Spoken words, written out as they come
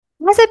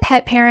As a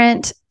pet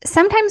parent,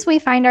 sometimes we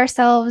find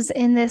ourselves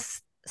in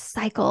this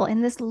cycle,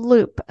 in this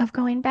loop of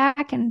going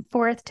back and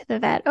forth to the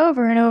vet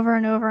over and over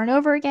and over and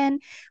over again.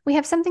 We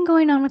have something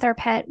going on with our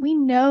pet. We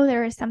know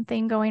there is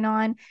something going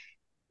on.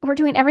 We're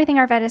doing everything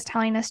our vet is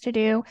telling us to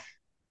do,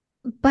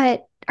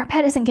 but our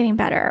pet isn't getting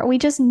better. We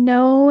just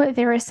know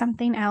there is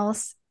something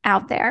else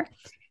out there.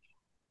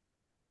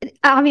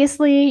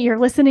 Obviously, you're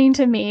listening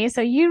to me,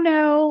 so you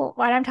know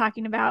what I'm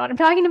talking about. I'm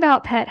talking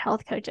about pet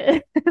health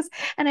coaches.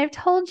 And I've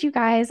told you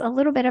guys a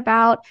little bit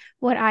about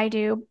what I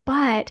do,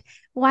 but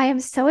why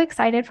I'm so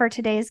excited for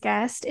today's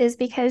guest is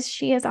because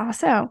she is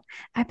also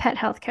a pet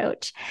health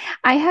coach.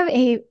 I have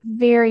a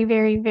very,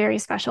 very, very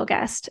special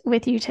guest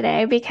with you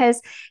today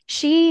because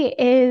she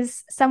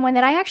is someone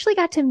that I actually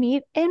got to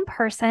meet in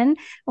person.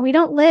 We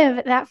don't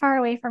live that far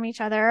away from each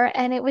other.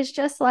 And it was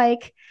just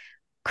like,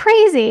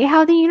 crazy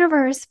how the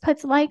universe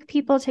puts like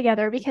people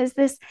together because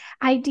this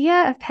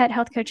idea of pet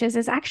health coaches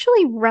is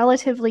actually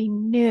relatively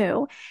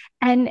new.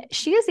 And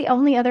she is the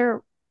only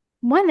other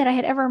one that I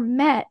had ever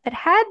met that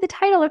had the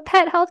title of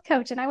pet health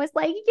coach. And I was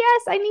like,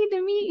 yes, I need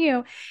to meet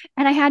you.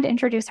 And I had to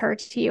introduce her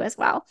to you as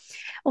well.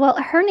 Well,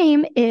 her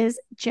name is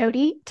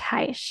Jody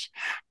Teiche.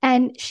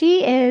 And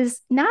she is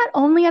not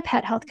only a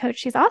pet health coach,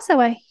 she's also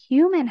a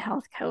human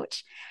health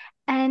coach.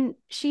 And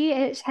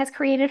has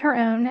created her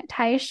own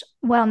Teiche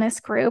wellness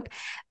group.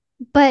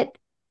 But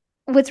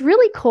what's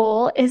really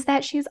cool is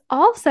that she's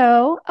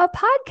also a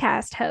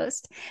podcast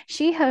host.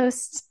 She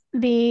hosts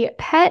the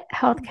Pet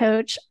Health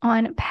Coach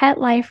on Pet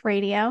Life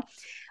Radio.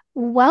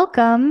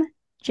 Welcome,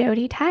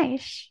 Jody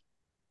Teiche.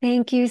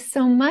 Thank you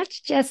so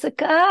much,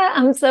 Jessica.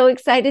 I'm so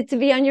excited to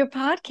be on your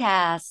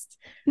podcast.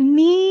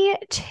 Me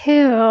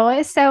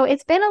too. So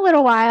it's been a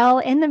little while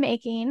in the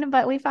making,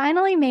 but we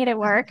finally made it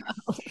work.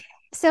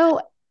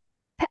 So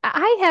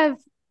I have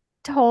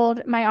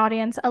told my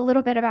audience a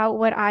little bit about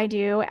what I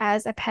do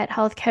as a pet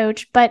health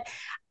coach, but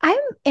I'm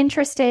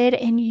interested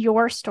in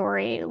your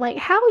story, like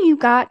how you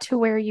got to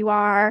where you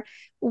are,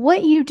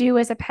 what you do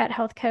as a pet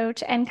health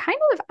coach, and kind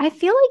of, I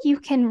feel like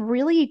you can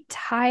really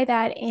tie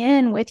that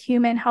in with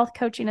human health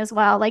coaching as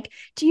well. Like,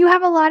 do you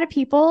have a lot of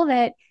people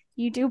that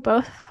you do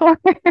both for?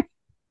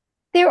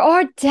 There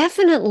are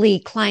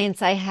definitely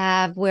clients I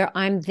have where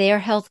I'm their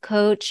health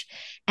coach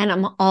and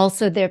I'm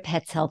also their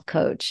pet's health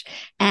coach.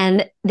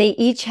 And they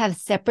each have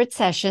separate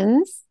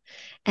sessions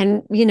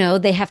and,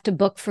 they have to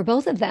book for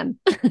both of them.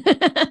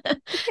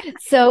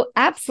 So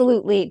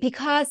absolutely,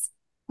 because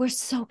we're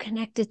so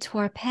connected to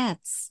our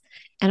pets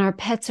and our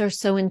pets are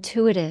so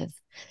intuitive.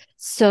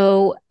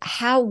 So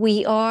how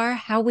we are,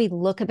 how we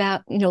look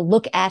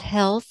at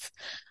health,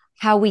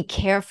 how we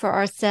care for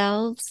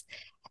ourselves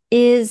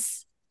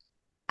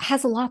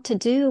has a lot to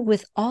do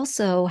with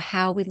also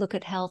how we look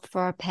at health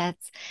for our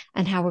pets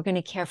and how we're going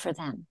to care for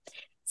them.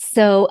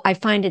 So I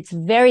find it's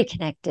very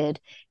connected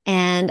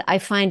and I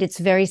find it's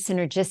very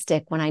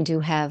synergistic when I do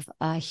have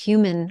a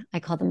human,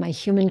 I call them my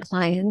human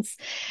clients,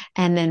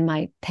 and then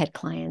my pet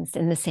clients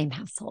in the same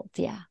household.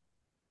 Yeah.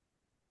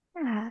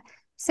 Yeah.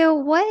 So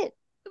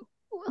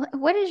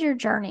what is your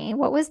journey?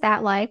 What was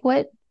that like?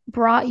 What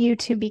brought you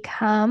to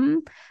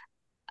become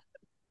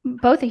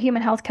both a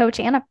human health coach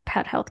and a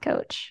pet health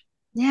coach?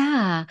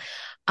 Yeah.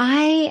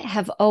 I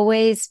have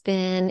always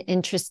been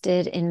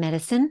interested in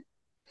medicine.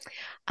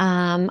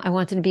 I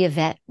wanted to be a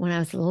vet when I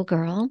was a little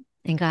girl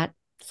and got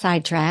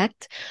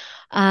sidetracked.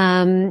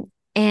 And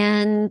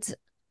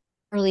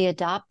early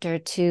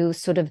adopter to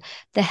sort of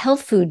the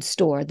health food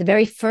store, the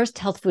very first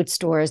health food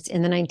stores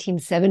in the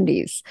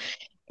 1970s.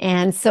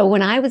 And so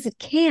when I was at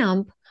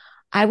camp,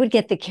 I would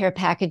get the care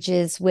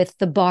packages with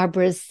the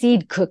Barbara's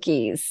seed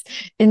cookies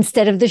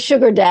instead of the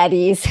sugar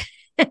daddies.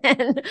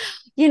 And,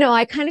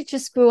 I kind of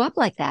just grew up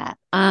like that.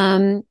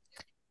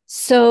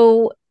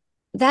 So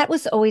that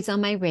was always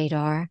on my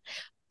radar.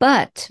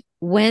 But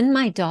when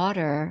my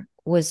daughter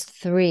was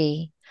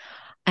 3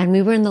 and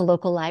we were in the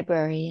local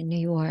library in New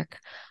York,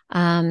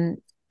 I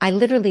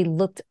literally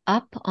looked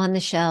up on the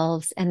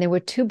shelves and there were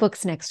 2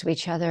 books next to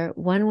each other.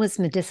 One was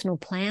medicinal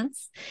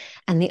plants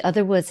and the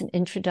other was an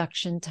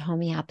introduction to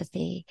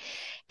homeopathy.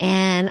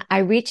 And I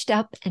reached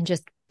up and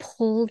just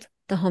pulled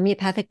the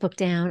homeopathic book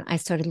down. I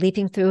started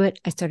leaping through it.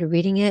 I started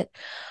reading it.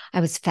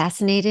 I was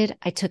fascinated.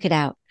 I took it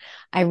out.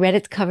 I read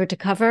it cover to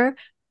cover,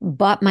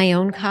 bought my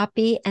own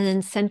copy, and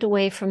then sent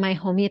away for my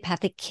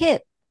homeopathic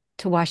kit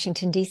to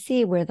Washington,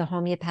 D.C., where the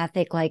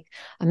homeopathic, like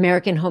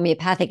American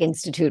Homeopathic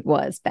Institute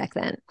was back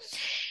then.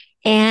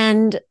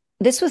 And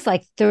this was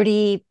like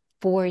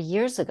 34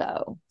 years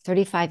ago,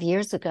 35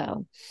 years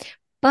ago.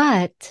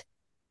 But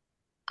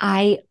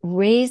I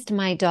raised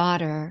my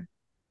daughter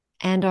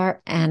and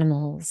our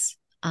animals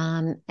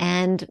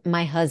and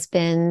my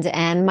husband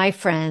and my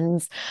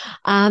friends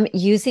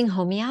using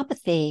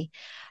homeopathy.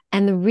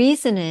 And the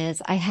reason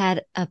is I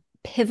had a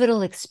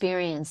pivotal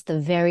experience the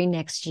very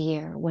next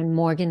year when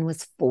Morgan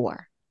was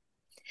 4.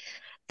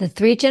 The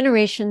 3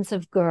 generations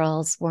of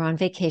girls were on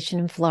vacation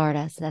in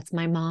Florida. So that's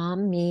my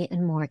mom, me,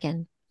 and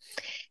Morgan.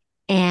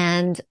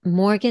 And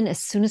Morgan, as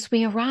soon as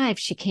we arrived,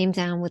 she came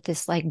down with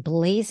this like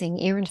blazing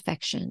ear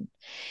infection.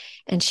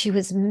 and she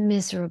was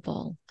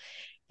miserable.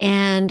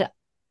 And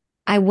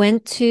I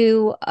went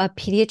to a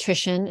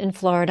pediatrician in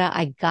Florida.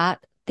 I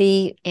got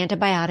the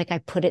antibiotic. I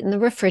put it in the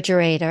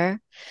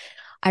refrigerator.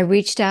 I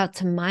reached out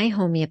to my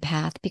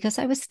homeopath because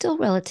I was still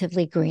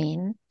relatively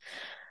green.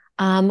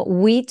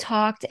 We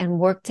talked and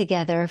worked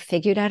together,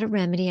 figured out a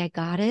remedy. I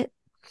got it.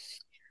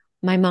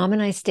 My mom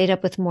and I stayed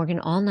up with Morgan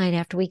all night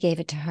after we gave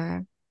it to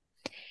her.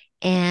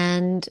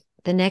 And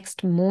the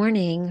next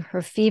morning,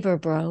 her fever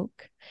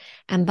broke.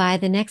 And by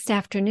the next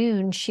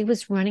afternoon, she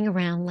was running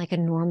around like a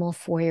normal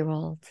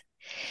 4-year-old.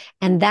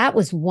 And that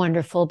was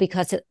wonderful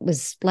because it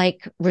was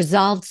like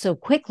resolved so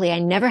quickly. I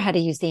never had to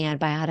use the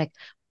antibiotic,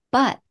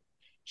 but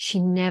she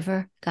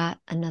never got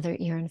another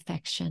ear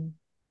infection.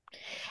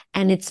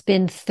 And it's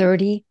been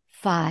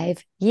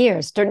 35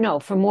 years. No,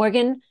 for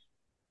Morgan,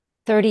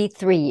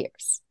 33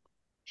 years.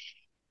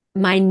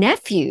 My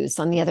nephews,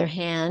 on the other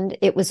hand,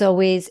 it was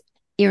always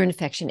ear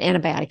infection,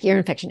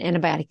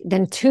 antibiotic,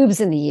 then tubes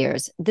in the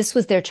ears. This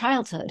was their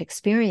childhood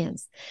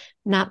experience,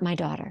 not my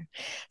daughter.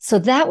 So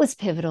that was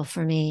pivotal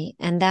for me.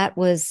 And that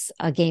was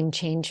a game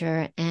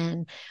changer.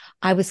 And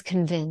I was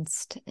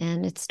convinced.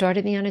 And it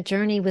started me on a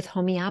journey with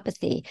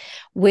homeopathy,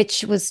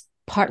 which was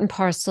part and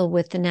parcel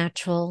with the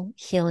natural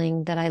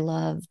healing that I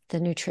love,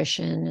 the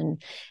nutrition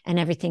and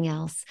everything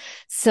else.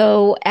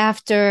 So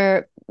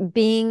after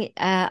being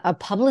a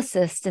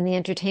publicist in the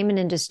entertainment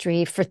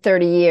industry for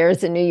 30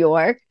 years in New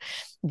York,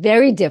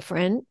 very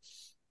different.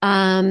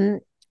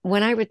 When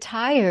I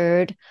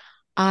retired,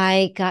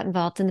 I got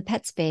involved in the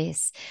pet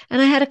space,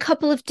 and I had a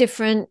couple of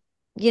different,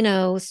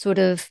 sort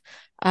of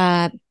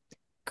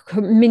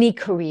mini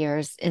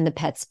careers in the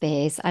pet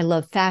space. I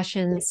love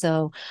fashion,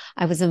 so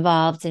I was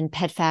involved in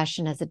pet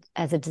fashion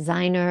as a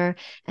designer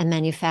and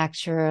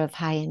manufacturer of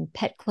high-end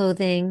pet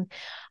clothing.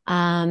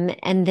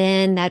 And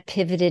then that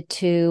pivoted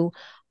to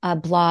a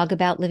blog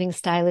about living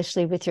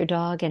stylishly with your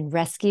dog and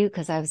rescue,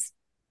 because I was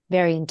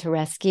very into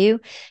rescue,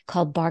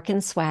 called Bark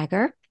and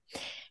Swagger.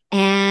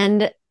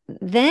 And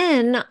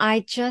then I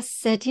just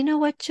said, you know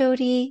what,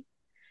 Jody,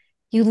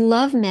 you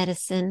love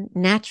medicine,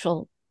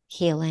 natural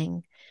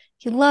healing.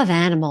 You love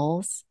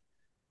animals.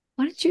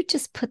 Why don't you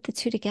just put the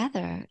two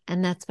together?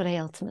 And that's what I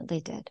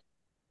ultimately did.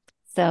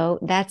 So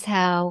that's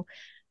how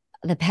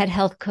the pet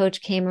health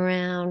coach came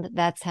around.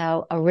 That's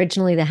how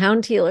originally the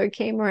hound healer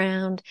came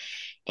around.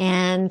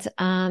 And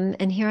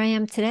here I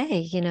am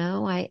today.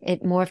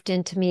 It morphed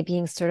into me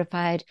being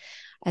certified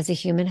as a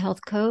human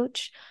health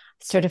coach,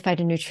 certified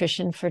in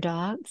nutrition for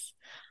dogs,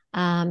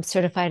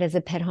 certified as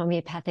a pet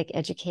homeopathic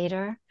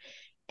educator,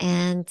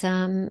 and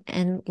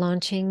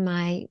launching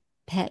my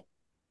pet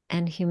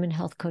and human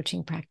health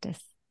coaching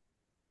practice.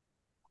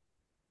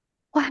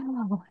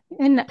 Wow.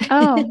 And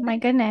oh my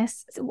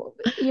goodness,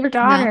 your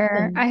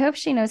daughter, I Nothing. hope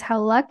she knows how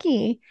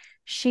lucky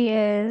she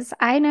is.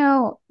 I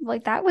know,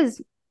 like, that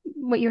was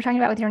what you were talking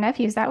about with your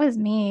nephews. That was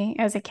me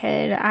as a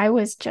kid. I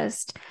was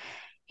just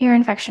ear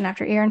infection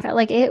after ear infection.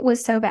 Like, it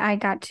was so bad. I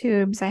got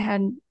tubes, I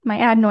had my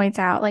adenoids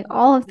out, like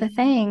all of the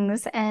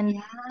things. And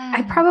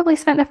I Yeah. probably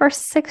spent the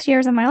first 6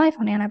 years of my life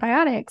on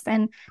antibiotics.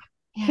 And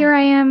Yeah. here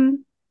I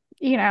am,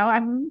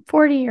 I'm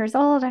 40 years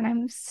old and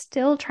I'm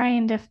still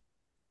trying to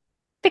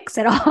fix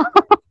it all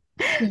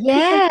because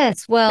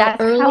Yes. Well,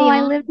 that's how early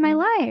I lived my on,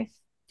 life.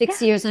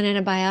 six Yeah, years on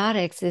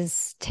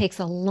antibiotics takes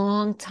a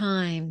long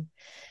time.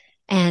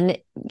 And,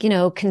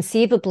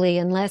 conceivably,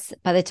 unless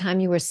by the time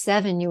you were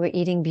 7, you were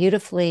eating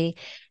beautifully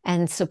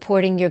and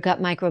supporting your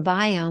gut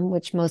microbiome,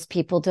 which most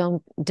people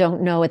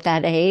don't know at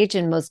that age,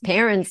 and most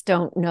parents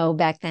don't know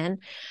back then,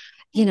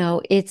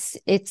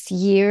 it's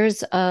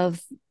years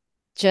of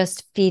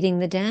just feeding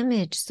the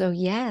damage. So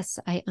yes,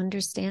 I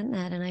understand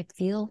that. And I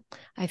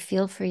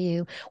feel for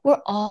you.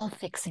 We're all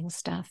fixing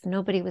stuff.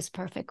 Nobody was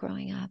perfect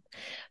growing up,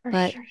 for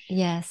but sure.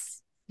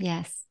 yes,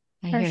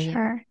 I For hear you.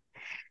 sure.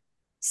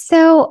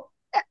 So,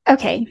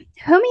 okay,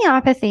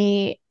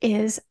 homeopathy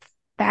is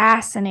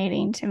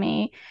fascinating to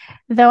me,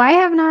 though I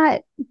have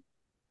not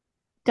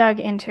dug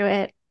into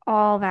it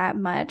all that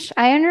much.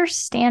 I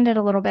understand it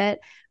a little bit,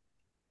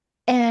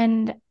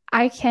 and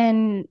I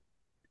can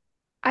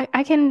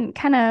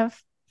kind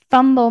of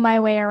fumble my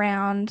way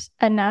around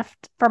enough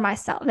for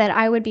myself that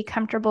I would be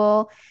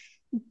comfortable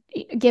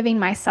giving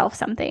myself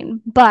something.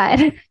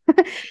 But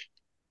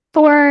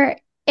for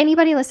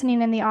anybody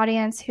listening in the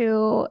audience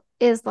who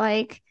is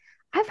like,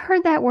 I've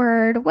heard that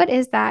word. What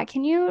is that?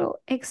 Can you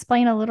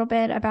explain a little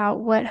bit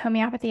about what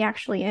homeopathy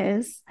actually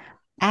is?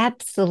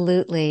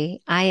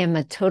 Absolutely. I am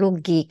a total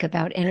geek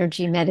about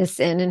energy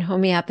medicine, and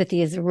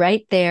homeopathy is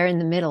right there in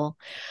the middle.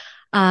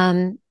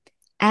 Um,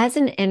 as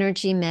an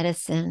energy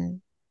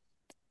medicine,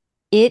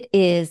 it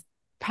is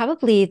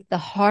probably the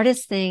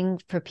hardest thing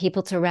for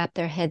people to wrap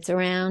their heads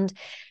around.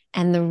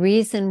 And the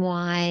reason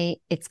why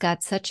it's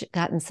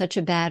gotten such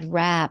a bad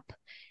rap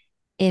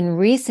in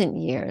recent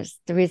years,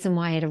 the reason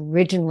why it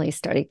originally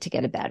started to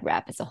get a bad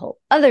rap is a whole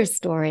other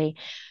story,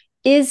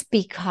 is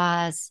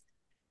because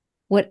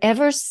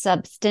whatever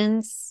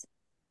substance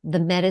the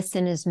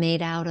medicine is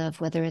made out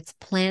of, whether it's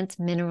plant,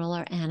 mineral,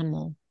 or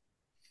animal,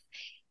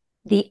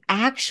 the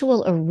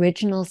actual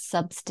original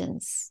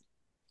substance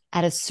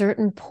at a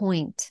certain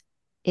point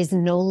is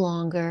no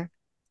longer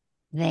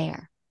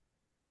there.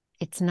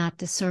 It's not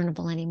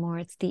discernible anymore.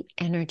 It's the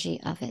energy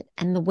of it.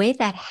 And the way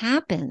that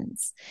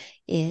happens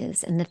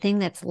is, and the thing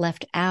that's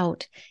left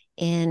out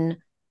in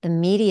the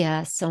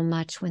media so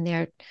much when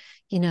they're,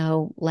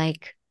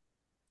 like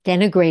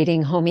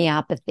denigrating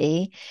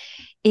homeopathy,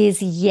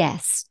 is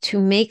yes, to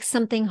make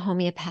something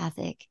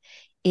homeopathic,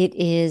 it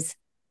is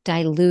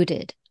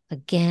diluted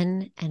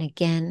again and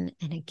again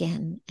and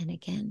again and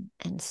again,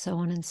 and so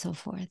on and so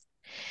forth.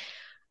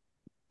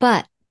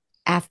 But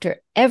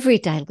after every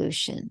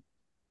dilution,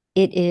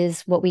 it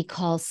is what we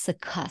call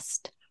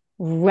succussed,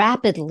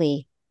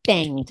 rapidly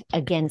banged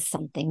against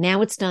something.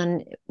 Now it's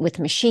done with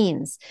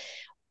machines.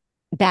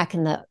 Back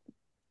in the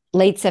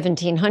late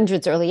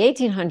 1700s, early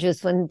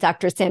 1800s, when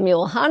Dr.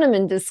 Samuel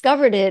Hahnemann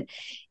discovered it,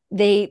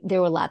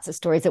 there were lots of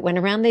stories that went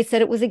around. They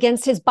said it was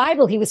against his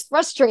Bible. He was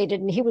frustrated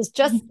and he was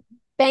just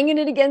banging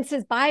it against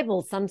his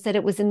Bible. Some said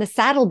it was in the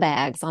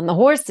saddlebags on the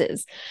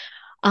horses.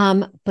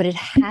 But it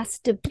has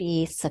to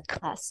be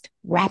succussed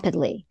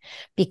rapidly,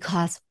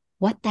 because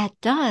what that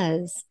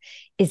does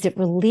is it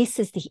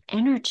releases the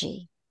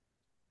energy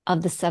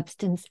of the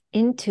substance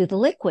into the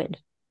liquid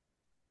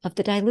of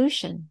the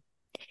dilution.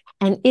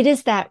 And it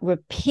is that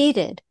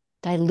repeated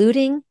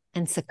diluting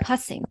and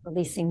succussing,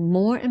 releasing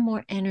more and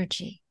more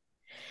energy,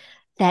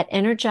 that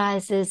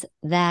energizes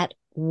that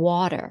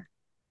water.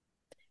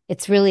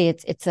 It's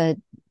a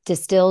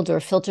distilled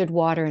or filtered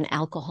water and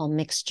alcohol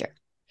mixture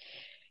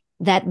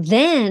that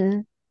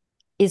then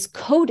is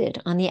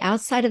coated on the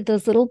outside of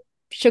those little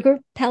sugar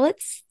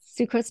pellets,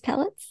 sucrose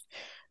pellets.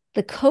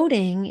 The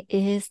coating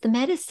is the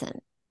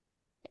medicine.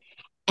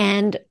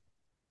 And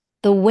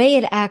the way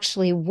it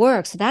actually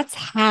works, that's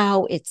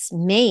how it's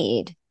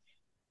made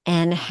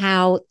and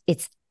how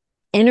it's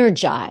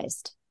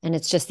energized. And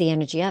it's just the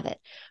energy of it.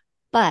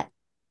 But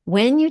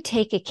when you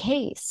take a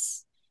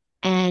case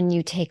and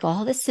you take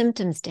all the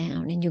symptoms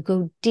down and you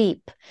go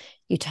deep,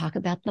 you talk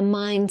about the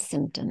mind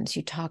symptoms,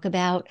 you talk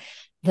about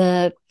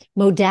the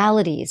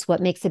modalities, what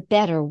makes it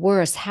better,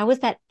 worse, how is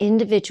that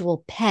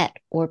individual pet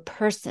or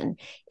person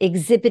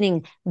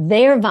exhibiting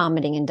their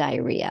vomiting and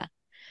diarrhea?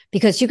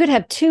 Because you could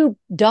have two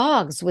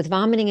dogs with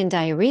vomiting and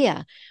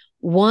diarrhea.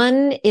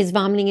 One is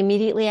vomiting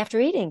immediately after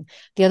eating.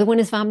 The other one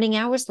is vomiting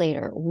hours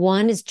later.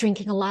 One is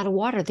drinking a lot of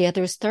water. The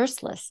other is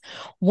thirstless.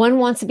 One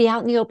wants to be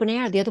out in the open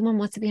air. The other one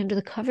wants to be under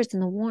the covers in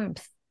the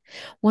warmth.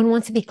 One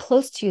wants to be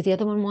close to you. The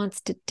other one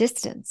wants to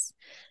distance.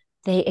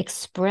 They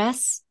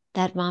express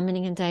that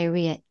vomiting and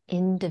diarrhea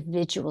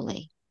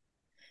individually,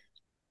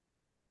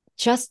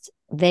 just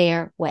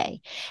their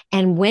way.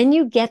 And when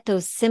you get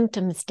those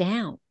symptoms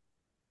down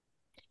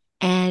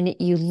and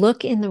you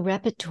look in the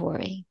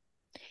repertory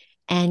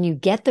and you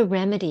get the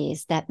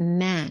remedies that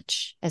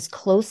match as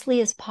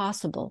closely as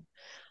possible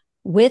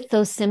with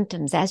those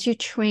symptoms, as you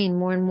train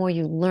more and more,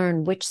 you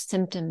learn which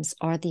symptoms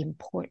are the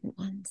important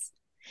ones.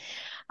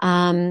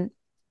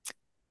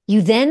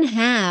 You then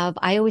have,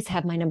 I always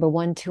have my number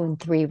 1, 2, and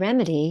 3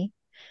 remedy,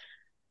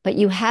 but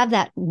you have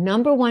that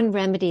number 1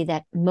 remedy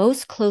that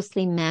most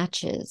closely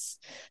matches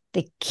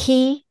the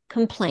key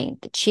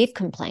complaint, the chief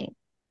complaint,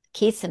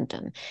 key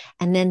symptom,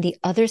 and then the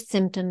other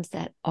symptoms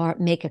that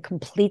make a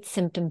complete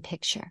symptom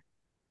picture.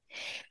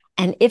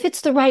 And if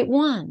it's the right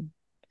one,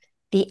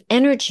 the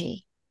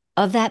energy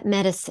of that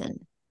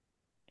medicine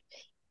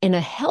in a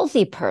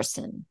healthy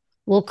person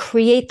will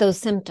create those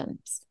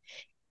symptoms.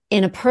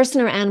 In a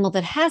person or animal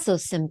that has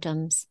those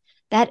symptoms,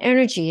 that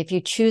energy, if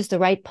you choose the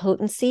right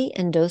potency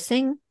and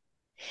dosing,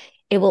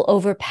 it will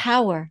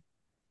overpower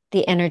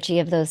the energy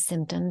of those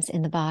symptoms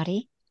in the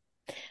body.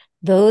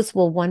 Those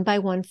will one by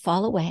one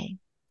fall away.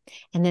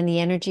 And then the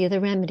energy of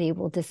the remedy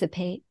will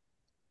dissipate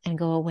and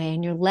go away.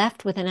 And you're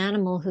left with an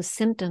animal whose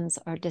symptoms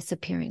are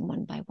disappearing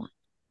one by one.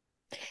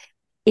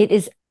 It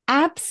is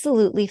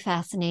absolutely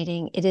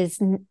fascinating. It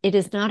is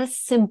not a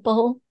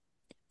simple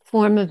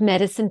form of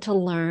medicine to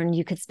learn.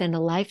 You could spend a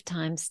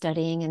lifetime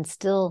studying and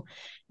still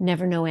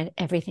never know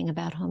everything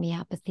about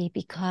homeopathy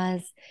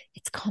because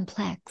it's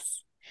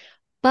complex.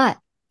 But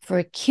for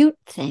acute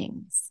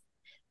things,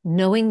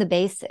 knowing the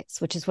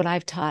basics, which is what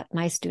I've taught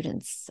my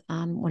students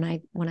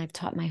when I've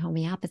taught my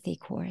homeopathy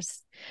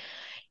course,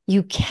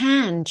 you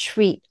can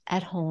treat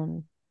at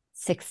home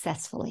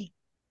successfully.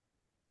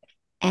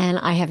 And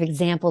I have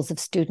examples of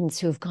students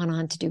who have gone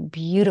on to do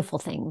beautiful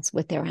things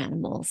with their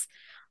animals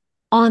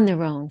on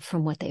their own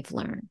from what they've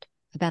learned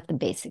about the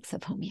basics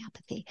of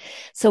homeopathy.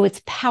 So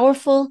it's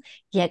powerful,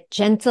 yet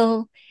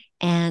gentle,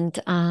 and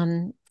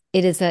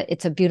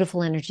it's a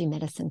beautiful energy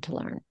medicine to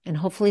learn. And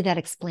hopefully that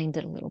explained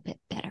it a little bit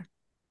better.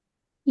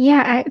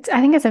 Yeah,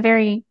 I think it's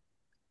a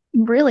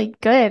really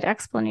good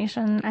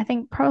explanation. I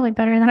think probably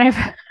better than I've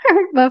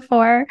heard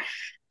before.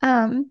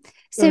 So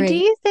do Great.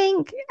 you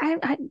think,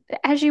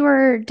 as you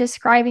were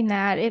describing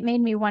that, it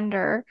made me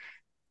wonder,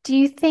 do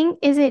you think,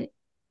 is it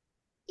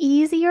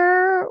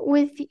easier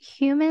with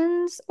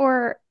humans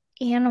or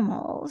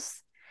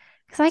animals?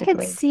 Because I It's a could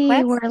great see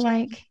where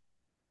question.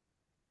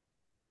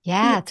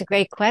 Yeah, it's a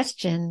great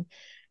question.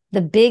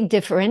 The big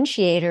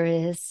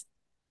differentiator is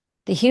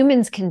The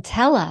humans can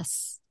tell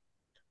us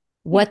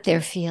Yeah. what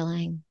they're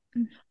feeling,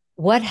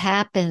 what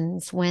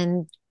happens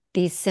when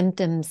these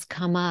symptoms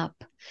come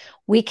up.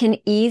 We can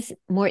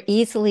more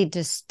easily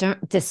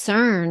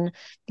discern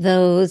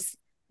those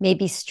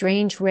maybe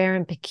strange, rare,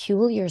 and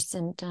peculiar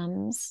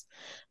symptoms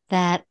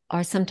that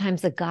are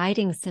sometimes a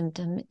guiding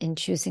symptom in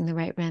choosing the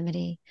right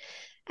remedy.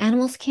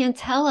 Animals can't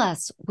tell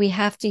us. We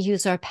have to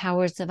use our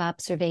powers of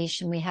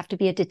observation. We have to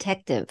be a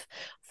detective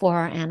for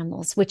our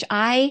animals, which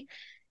I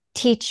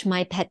teach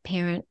my pet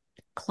parent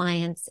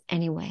clients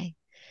anyway.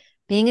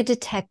 Being a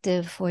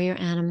detective for your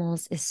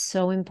animals is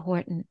so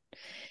important.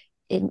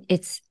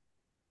 It's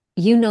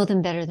you know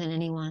them better than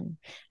anyone,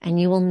 and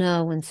you will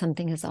know when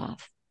something is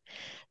off.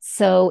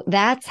 So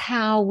that's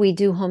how we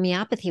do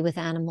homeopathy with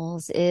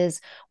animals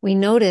is we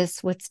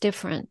notice what's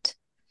different.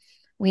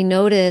 We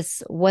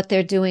notice what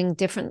they're doing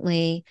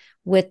differently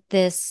with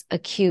this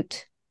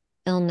acute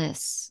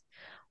illness.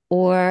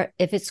 Or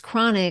if it's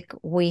chronic,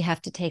 we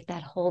have to take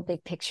that whole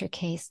big picture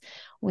case.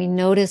 We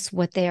notice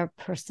what their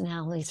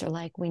personalities are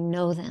like. We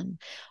know them.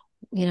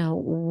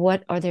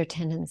 What are their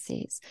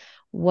tendencies?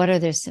 What are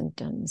their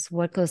symptoms?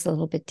 What goes a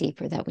little bit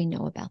deeper that we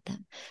know about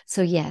them?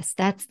 So yes,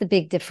 that's the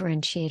big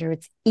differentiator.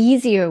 It's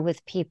easier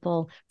with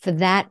people for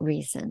that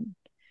reason.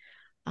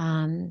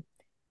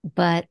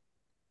 But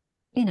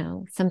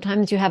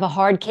sometimes you have a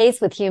hard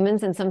case with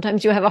humans and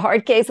sometimes you have a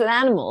hard case with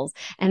animals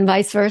and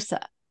vice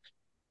versa.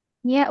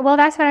 Yeah, well,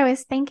 that's what I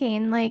was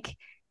thinking. Like,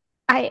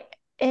 I,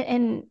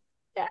 in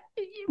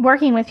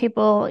working with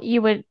people,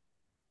 you would,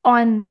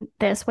 on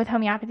this with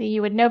homeopathy,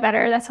 you would know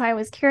better. That's why I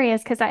was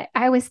curious because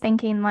I was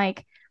thinking,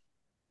 like,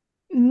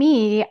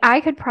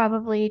 I could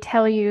probably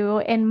tell you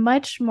in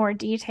much more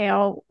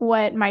detail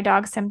what my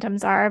dog's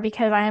symptoms are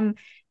because I'm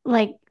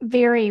like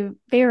very,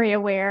 very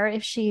aware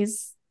if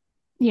she's,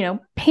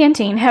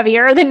 panting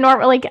heavier than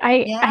normal. Like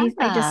I Yeah.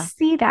 just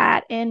see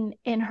that in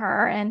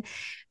her. And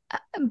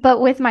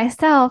but with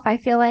myself, I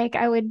feel like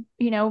I would,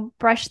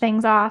 brush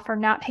things off or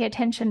not pay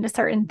attention to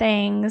certain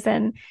things.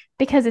 And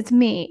because it's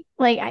me,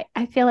 like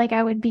I feel like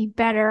I would be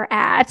better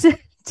at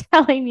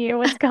telling you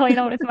what's going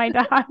on with my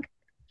dog.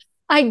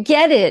 I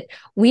get it.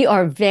 We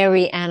are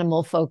very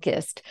animal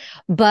focused.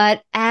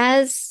 But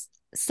as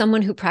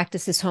someone who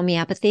practices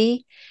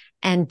homeopathy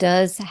and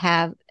does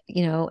have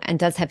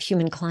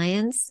human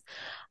clients,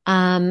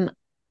 um,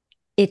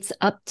 it's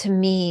up to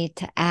me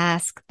to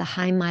ask the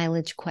high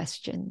mileage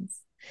questions.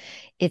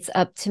 It's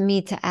up to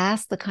me to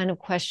ask the kind of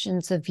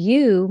questions of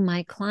you,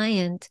 my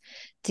client,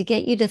 to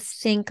get you to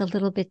think a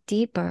little bit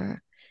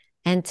deeper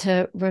and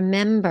to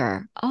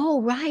remember,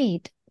 oh,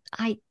 right.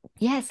 I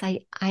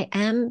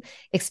am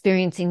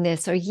experiencing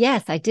this, or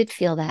yes, I did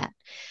feel that.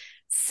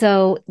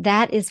 So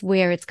that is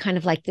where it's kind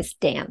of like this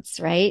dance,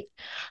 right?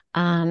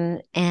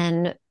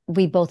 And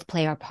we both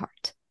play our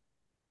part.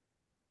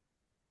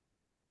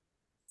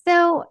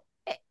 So,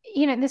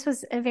 this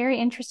was a very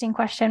interesting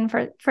question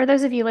for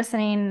those of you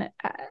listening.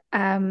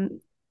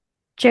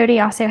 Jody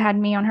also had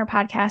me on her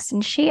podcast,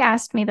 and she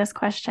asked me this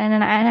question,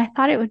 and I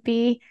thought it would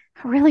be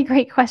a really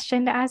great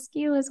question to ask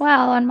you as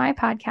well on my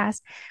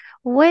podcast.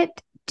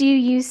 What do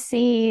you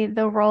see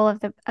the role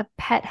of a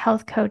pet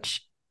health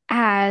coach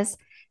as,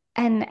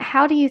 and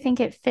how do you think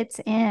it fits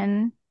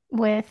in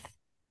with,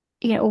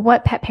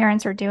 what pet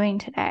parents are doing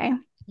today?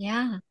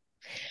 Yeah.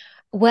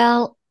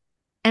 Well,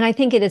 and I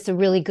think it is a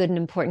really good and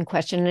important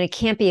question, and it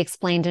can't be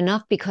explained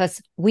enough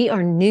because we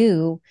are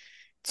new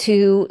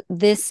to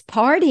this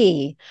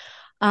party.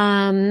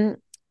 Um,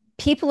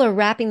 People are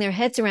wrapping their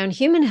heads around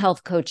human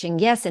health coaching.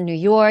 Yes, in New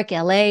York,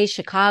 LA,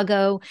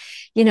 Chicago,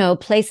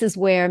 places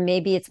where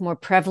maybe it's more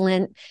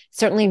prevalent.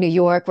 Certainly New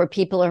York, where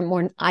people are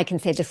more, I can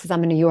say just because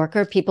I'm a New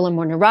Yorker, people are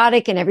more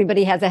neurotic and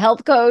everybody has a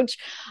health coach.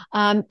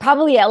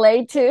 Probably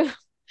LA too.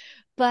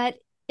 But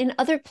in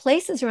other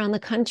places around the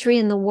country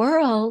and the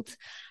world,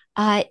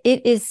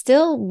 it is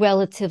still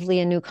relatively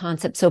a new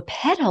concept. So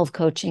pet health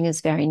coaching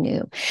is very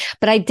new.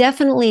 But I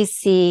definitely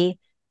see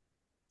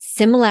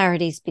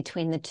similarities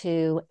between the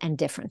two and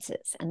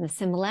differences. And the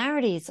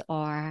similarities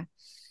are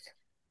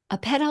a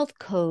pet health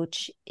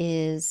coach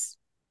is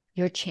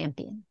your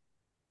champion.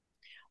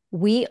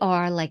 We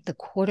are like the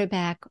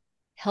quarterback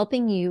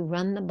helping you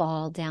run the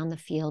ball down the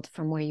field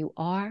from where you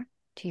are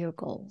to your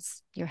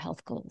goals, your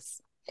health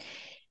goals.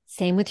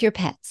 Same with your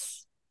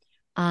pets.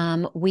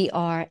 We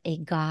are a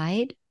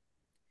guide.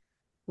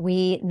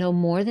 We know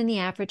more than the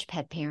average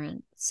pet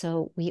parent.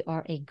 So we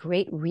are a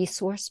great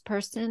resource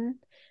person,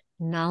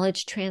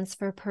 knowledge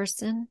transfer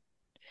person.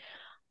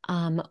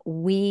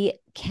 We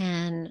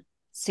can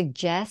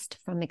suggest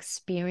from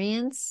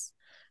experience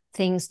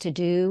things to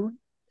do,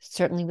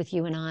 certainly with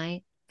you and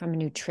I, from a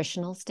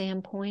nutritional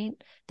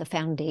standpoint, the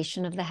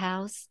foundation of the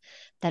house,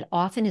 that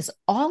often is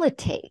all it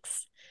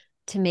takes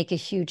to make a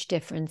huge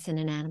difference in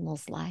an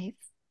animal's life.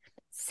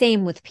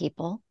 Same with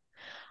people.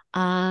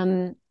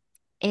 And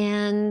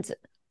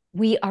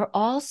we are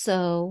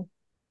also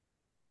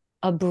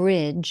a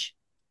bridge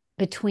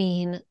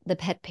between the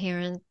pet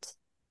parent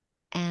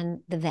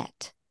and the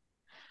vet.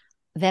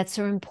 Vets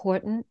are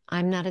important.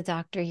 I'm not a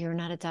doctor. You're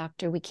not a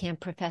doctor. We can't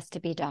profess to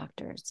be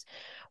doctors.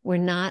 We're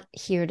not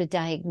here to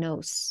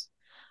diagnose.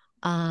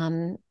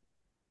 Um,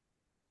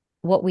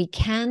 what we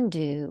can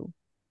do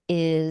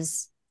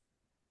is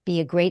be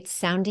a great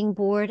sounding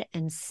board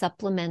and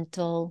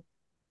supplemental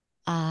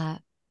uh,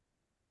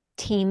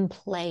 team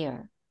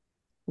player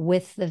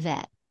with the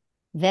vet.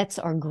 Vets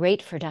are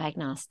great for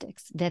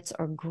diagnostics. Vets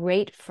are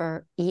great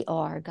for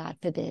ER, God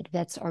forbid.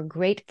 Vets are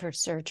great for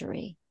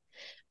surgery,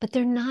 but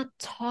they're not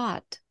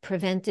taught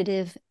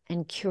preventative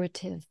and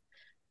curative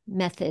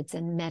methods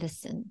and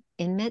medicine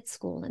in med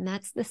school. And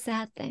that's the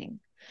sad thing.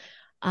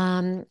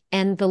 And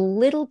the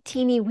little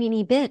teeny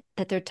weeny bit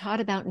that they're taught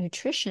about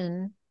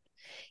nutrition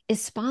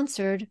is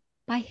sponsored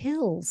by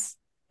Hills.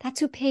 That's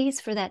who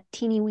pays for that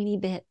teeny weeny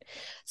bit.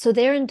 So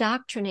they're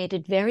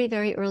indoctrinated very,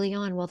 very early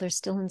on while they're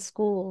still in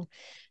school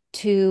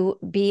to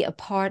be a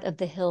part of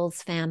the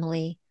Hills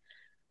family.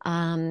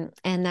 And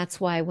that's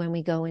why when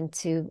we go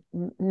into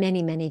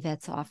many, many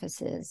vets'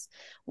 offices,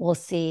 we'll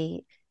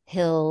see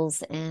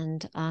Hills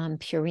and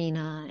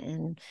Purina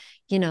and,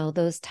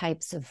 those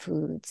types of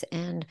foods,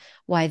 and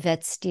why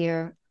vets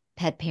steer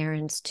pet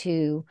parents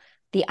to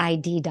the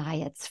ID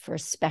diets for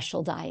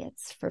special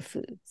diets for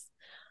foods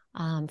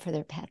for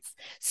their pets.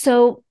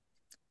 So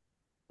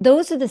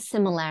those are the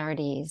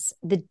similarities,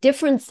 the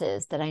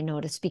differences that I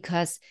noticed,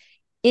 because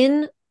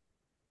in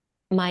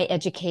my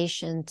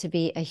education to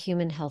be a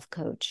human health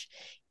coach,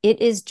 it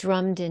is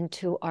drummed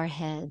into our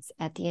heads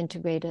at the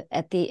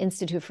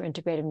Institute for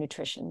Integrative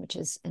Nutrition, which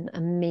is an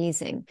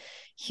amazing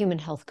human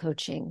health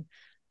coaching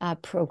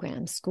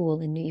program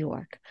school in New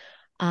York,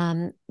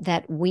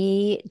 that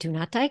we do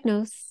not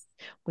diagnose.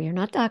 We are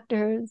not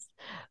doctors.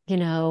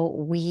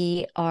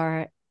 We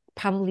are,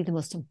 probably the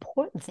most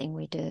important thing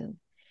we do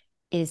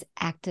is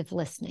active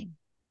listening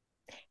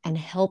and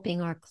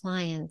helping our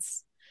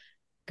clients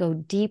go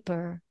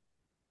deeper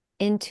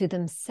into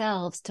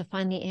themselves to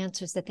find the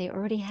answers that they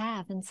already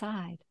have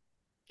inside.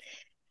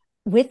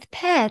 With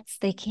pets,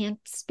 they can't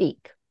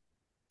speak.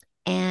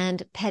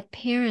 And pet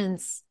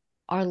parents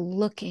are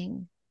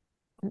looking,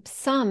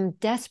 some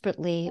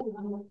desperately,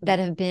 that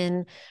have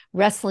been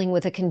wrestling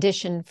with a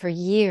condition for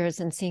years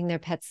and seeing their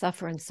pets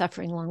suffer and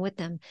suffering along with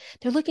them.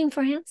 They're looking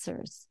for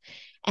answers.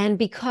 And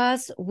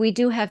because we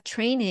do have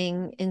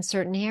training in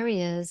certain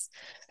areas,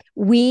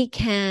 we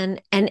can,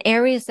 and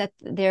areas that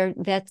their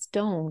vets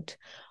don't,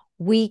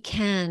 we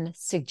can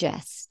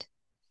suggest.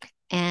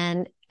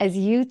 And as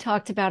you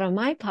talked about on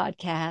my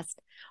podcast,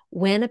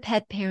 when a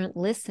pet parent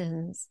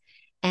listens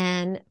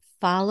and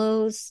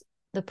follows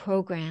the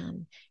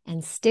program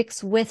and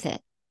sticks with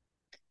it,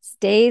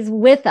 stays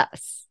with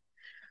us,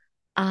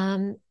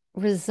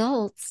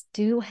 results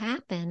do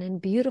happen,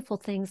 and beautiful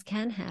things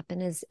can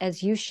happen,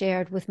 as you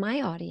shared with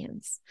my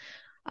audience,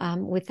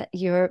 with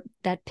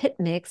that pit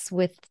mix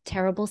with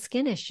terrible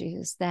skin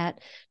issues that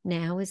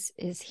now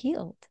is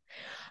healed.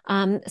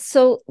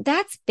 So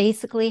that's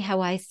basically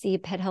how I see a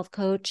pet health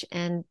coach,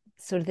 and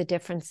sort of the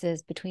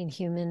differences between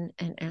human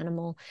and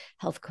animal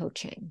health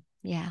coaching.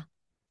 Yeah.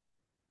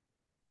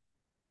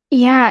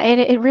 Yeah,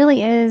 it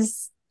really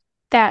is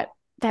that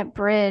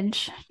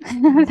bridge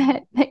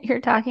that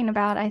you're talking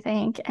about, I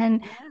think.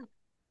 And Yeah.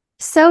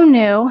 so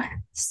new,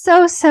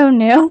 so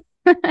new.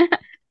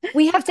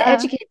 We have to Uh,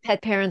 educate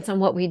pet parents on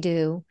what we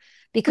do,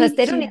 because we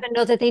they don't do. even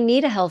know that they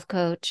need a health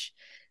coach.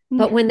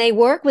 But No. when they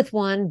work with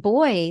one,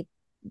 boy,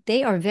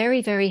 they are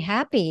very, very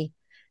happy.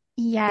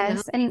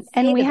 Yes, They and see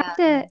the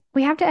value.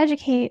 we have to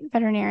educate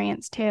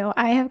veterinarians too.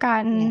 I have Yes.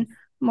 gotten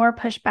more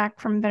pushback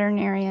from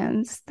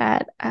veterinarians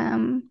that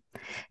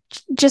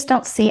just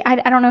don't see. I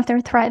don't know if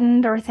they're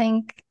threatened or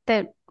think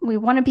that we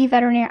want to be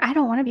veterinarian. I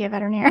don't want to be a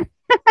veterinarian.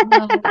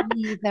 No,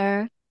 me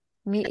either.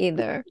 Me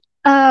either.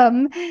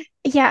 Um,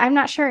 yeah, I'm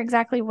not sure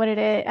exactly what it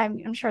is.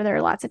 I'm sure there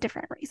are lots of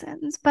different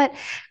reasons. But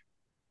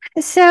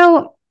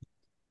so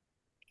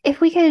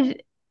if we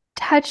could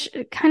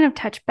kind of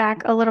touch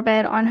back a little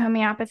bit on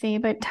homeopathy,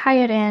 but tie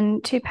it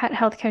in to pet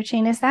health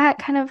coaching, is that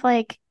kind of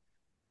like,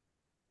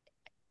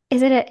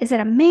 is it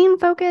a main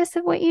focus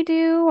of what you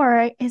do,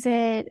 or is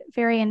it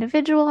very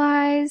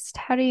individualized?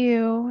 How do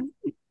you,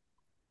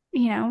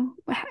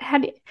 how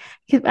do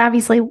because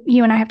obviously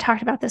you and I have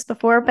talked about this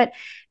before, but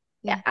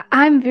Yeah.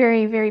 I'm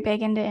very, very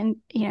big into,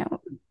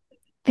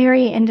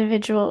 very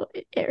individual.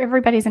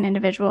 Everybody's an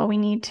individual. We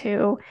need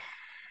to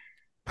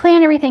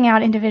plan everything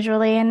out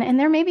individually. And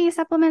there may be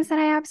supplements that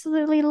I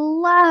absolutely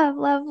love,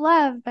 love,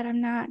 love, but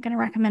I'm not going to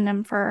recommend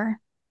them for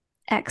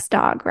X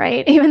dog,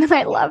 right? Even though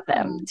I love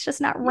them, Yeah. it's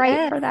just not right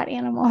Yes. for that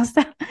animal.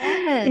 So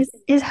Yes.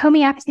 is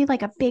homeopathy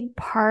like a big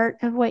part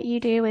of what you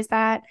do? Is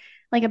that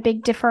like a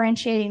big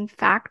differentiating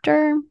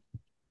factor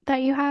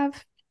that you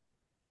have?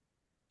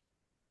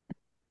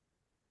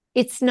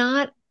 It's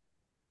not,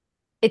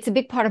 it's a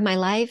big part of my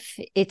life.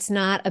 It's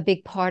not a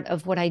big part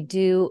of what I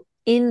do,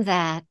 in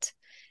that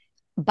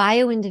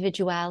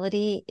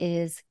bioindividuality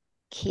is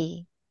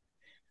key.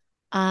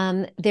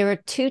 There are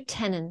two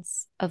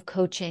tenets of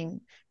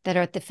coaching that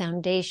are at the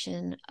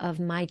foundation of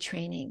my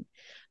training: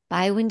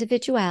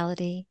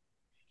 bioindividuality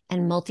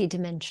and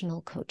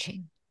multidimensional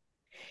coaching.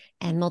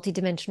 And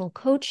multidimensional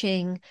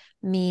coaching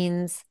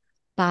means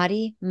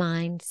body,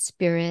 mind,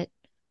 spirit,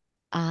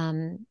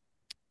 um,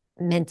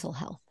 mental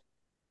health.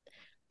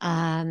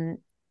 Um,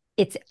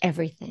 it's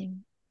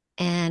everything.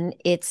 And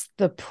it's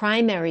the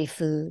primary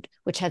food,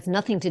 which has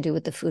nothing to do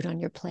with the food on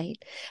your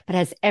plate, but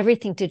has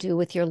everything to do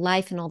with your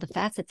life and all the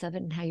facets of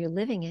it and how you're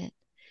living it.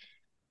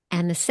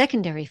 And the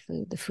secondary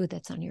food, the food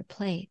that's on your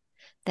plate,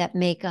 that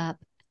make up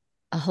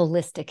a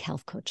holistic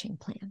health coaching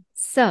plan.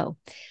 So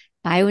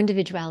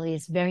bioindividuality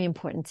is very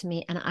important to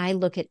me. And I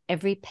look at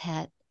every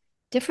pet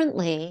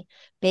differently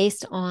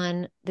based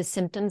on the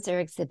symptoms they're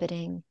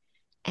exhibiting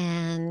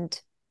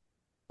and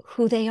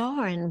who they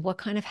are and what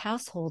kind of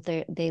household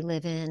they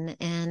live in.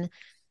 And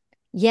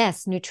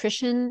yes,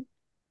 nutrition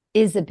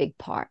is a big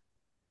part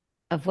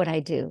of what I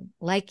do,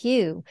 like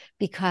you,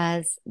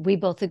 because we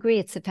both agree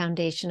it's the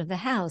foundation of the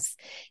house.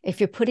 If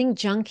you're putting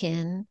junk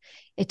in,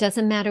 it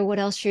doesn't matter what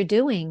else you're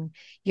doing.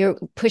 You're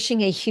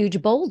pushing a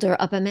huge boulder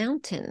up a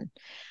mountain.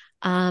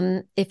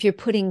 If you're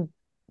putting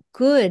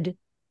good,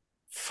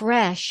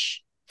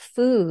 fresh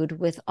food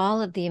with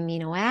all of the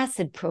amino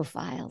acid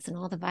profiles and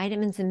all the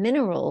vitamins and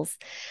minerals,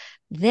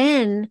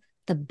 then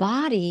the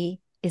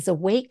body is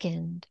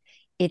awakened.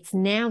 It's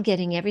now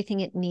getting everything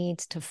it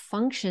needs to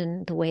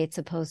function the way it's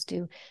supposed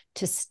to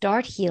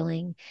start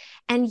healing.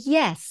 And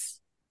yes,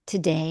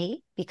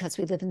 today, because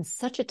we live in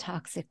such a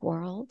toxic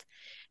world,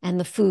 and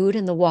the food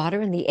and the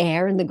water and the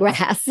air and the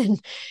grass and,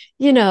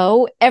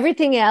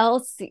 everything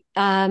else,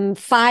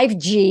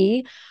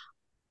 5G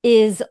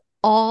is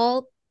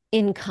all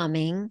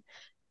incoming.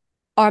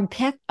 Our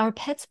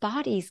pets'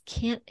 bodies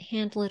can't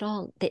handle it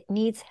all. That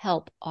needs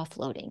help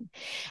offloading.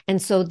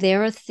 And so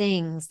there are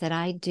things that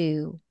I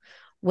do,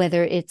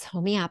 whether it's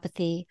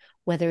homeopathy,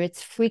 whether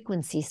it's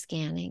frequency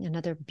scanning,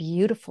 another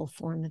beautiful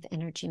form of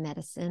energy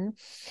medicine,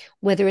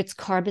 whether it's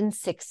carbon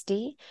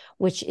 60,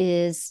 which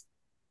is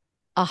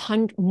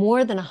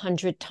more than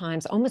 100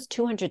 times, almost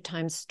 200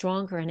 times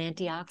stronger an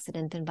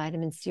antioxidant than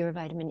vitamin C or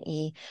vitamin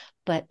E,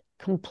 but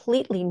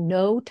completely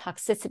no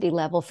toxicity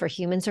level for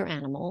humans or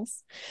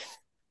animals.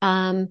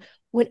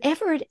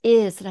 Whatever it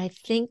is that I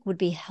think would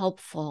be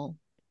helpful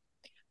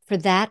for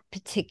that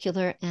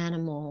particular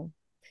animal,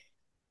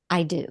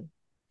 I do.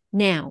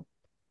 Now,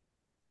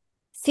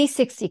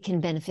 C60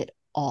 can benefit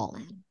all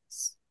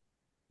animals.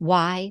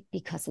 Why?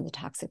 Because of the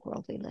toxic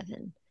world we live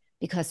in,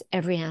 because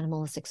every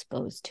animal is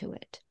exposed to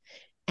it.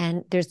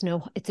 And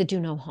it's a do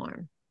no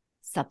harm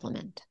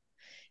supplement.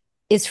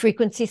 Is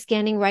frequency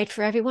scanning right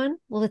for everyone?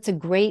 Well, it's a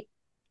great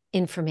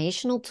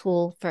informational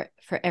tool for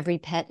every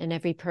pet and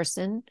every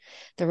person.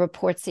 The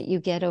reports that you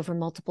get over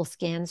multiple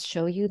scans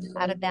show you the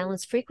out of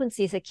balance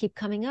frequencies that keep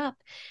coming up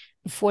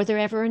before they're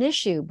ever an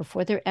issue,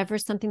 before they're ever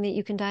something that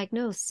you can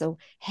diagnose. So,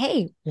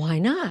 hey, why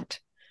not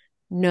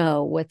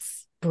know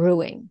what's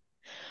brewing?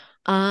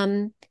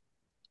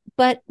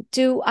 But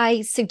do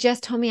I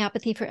suggest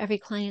homeopathy for every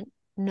client?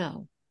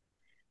 No,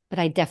 but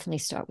I definitely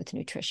start with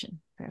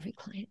nutrition for every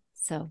client.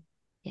 So,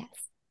 yes.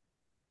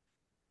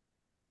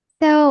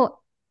 So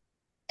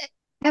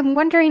I'm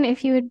wondering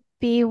if you would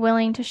be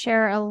willing to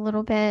share a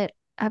little bit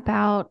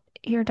about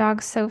your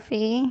dog,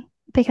 Sophie,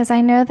 because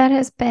I know that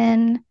has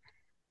been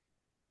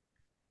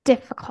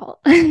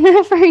difficult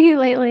for you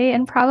lately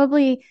and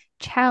probably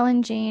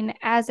challenging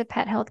as a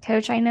pet health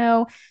coach. I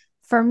know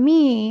for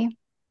me,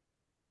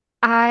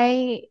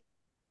 I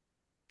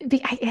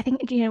I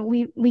think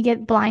we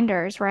get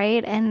blinders,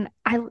 right? And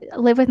I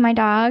live with my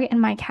dog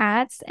and my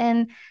cats,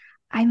 and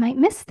I might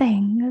miss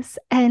things.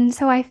 And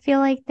so I feel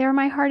like they're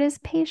my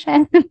hardest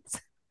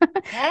patients.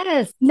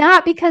 Yes.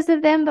 Not because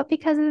of them, but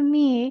because of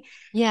me.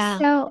 Yeah.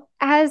 So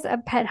as a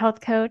pet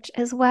health coach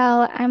as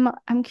well,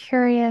 I'm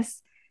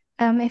curious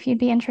if you'd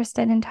be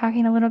interested in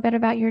talking a little bit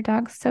about your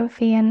dog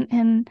Sophie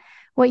and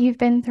what you've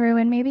been through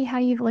and maybe how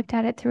you've looked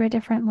at it through a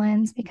different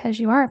lens because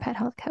you are a pet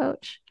health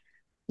coach.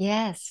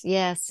 Yes,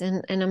 yes.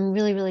 And I'm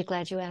really, really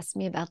glad you asked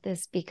me about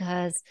this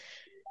because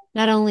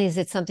not only is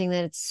it something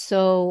that it's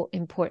so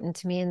important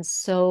to me and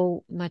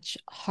so much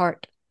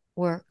heart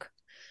work,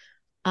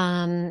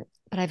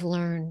 but I've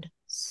learned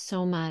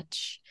so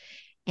much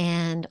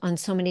and on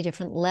so many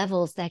different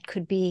levels that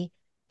could be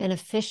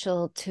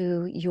beneficial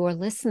to your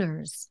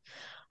listeners.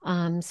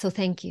 So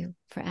thank you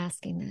for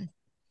asking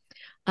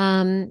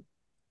this.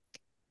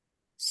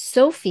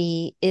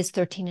 Sophie is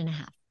 13 and a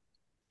half.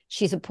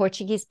 She's a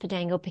Portuguese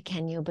Podengo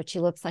Pequeño, but she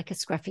looks like a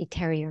scruffy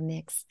terrier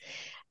mix.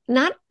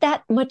 Not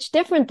that much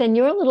different than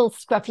your little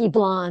scruffy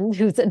blonde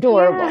who's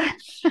adorable.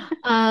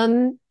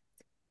 Yeah.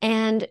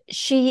 And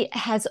she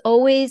has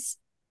always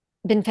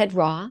been fed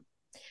raw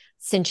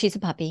since she's a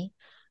puppy.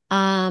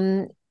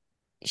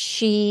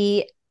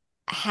 She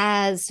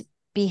has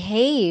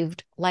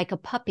behaved like a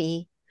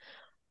puppy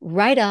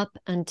right up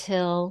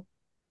until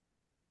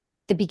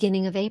the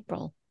beginning of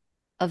April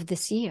of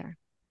this year.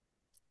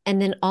 And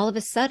then all of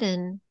a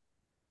sudden,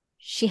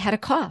 she had a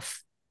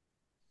cough.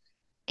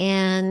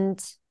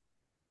 And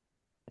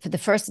for the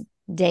first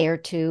day or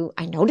two,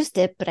 I noticed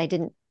it, but I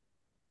didn't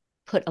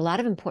put a lot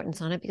of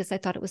importance on it because I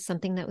thought it was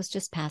something that was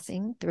just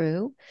passing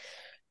through.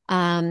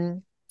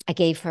 I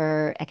gave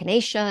her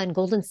echinacea and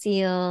golden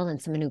seal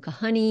and some manuka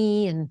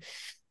honey and,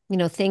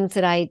 things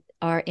that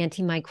are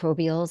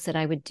antimicrobials that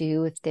I would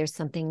do if there's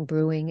something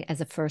brewing as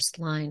a first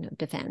line of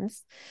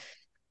defense.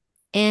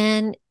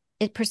 And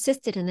it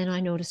persisted. And then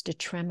I noticed a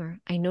tremor.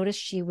 I noticed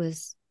she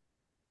was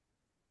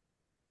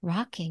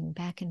rocking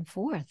back and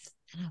forth.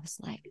 And I was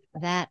like,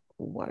 that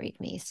worried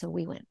me. So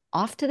we went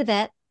off to the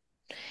vet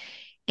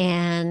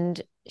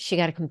and she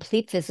got a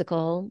complete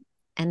physical.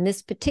 And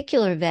this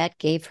particular vet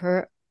gave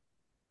her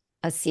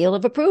a seal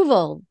of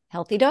approval,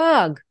 healthy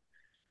dog.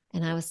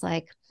 And I was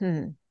like,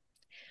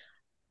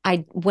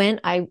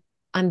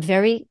 I'm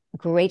very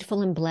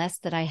grateful and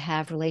blessed that I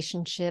have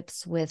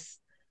relationships with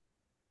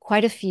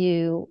quite a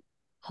few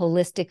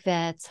holistic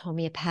vets,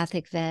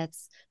 homeopathic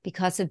vets,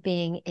 because of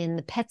being in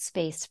the pet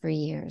space for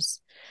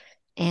years.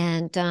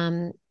 And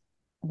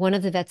one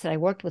of the vets that I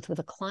worked with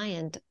a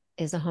client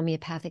is a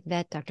homeopathic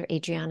vet, Dr.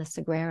 Adriana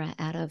Segura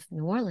out of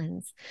New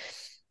Orleans.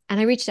 And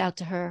I reached out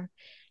to her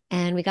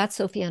and we got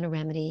Sophie on a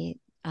remedy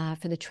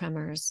for the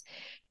tremors.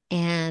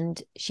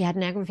 And she had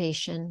an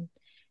aggravation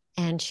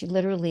and she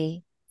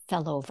literally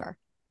fell over.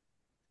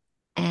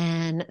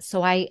 And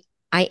so I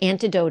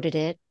antidoted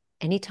it.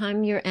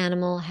 Anytime your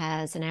animal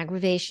has an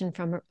aggravation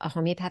from a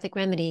homeopathic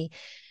remedy,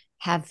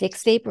 have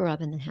Vicks Vapor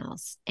Rub in the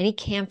house, any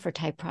camphor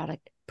type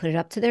product, put it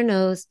up to their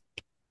nose,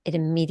 it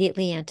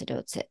immediately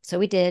antidotes it. So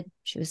we did.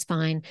 She was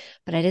fine,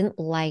 but I didn't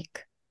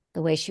like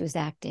the way she was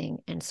acting.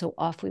 And so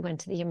off we went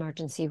to the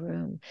emergency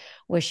room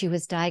where she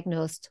was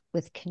diagnosed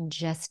with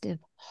congestive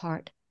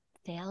heart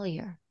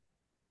failure.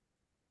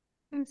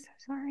 I'm so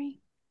sorry.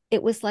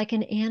 It was like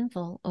an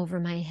anvil over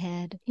my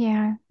head.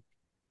 Yeah.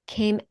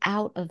 Came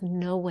out of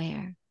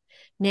nowhere.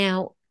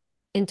 Now,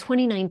 in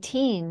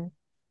 2019,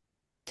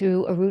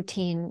 through a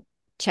routine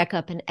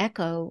checkup and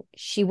echo,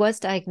 she was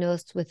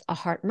diagnosed with a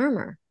heart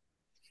murmur.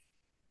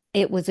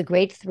 It was a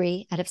grade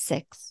 3 out of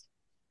 6.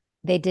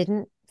 They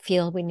didn't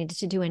feel we needed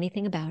to do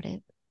anything about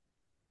it.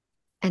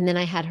 And then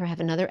I had her have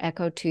another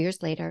echo 2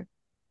 years later,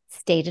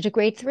 stayed at a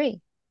grade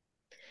 3.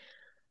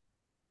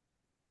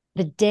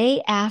 The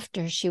day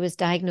after she was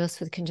diagnosed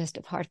with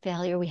congestive heart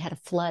failure, we had a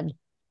flood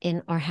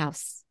in our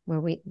house where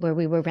we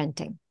were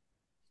renting.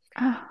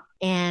 Oh.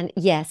 And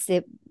yes,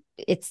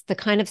 it's the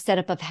kind of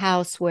setup of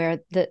house where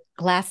the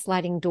glass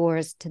sliding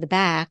doors to the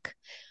back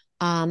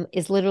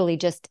is literally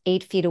just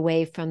 8 feet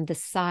away from the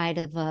side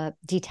of a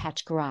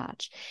detached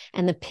garage.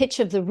 And the pitch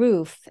of the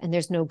roof, and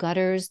there's no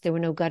gutters, there were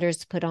no gutters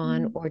to put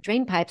on or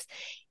drain pipes,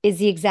 is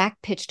the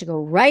exact pitch to go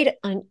right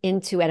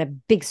into, at a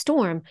big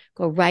storm,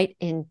 go right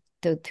in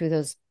through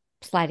those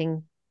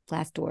sliding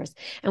glass doors.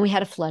 And we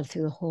had a flood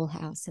through the whole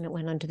house and it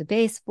went under the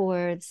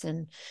baseboards.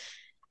 And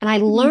I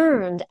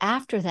learned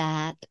after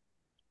that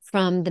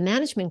from the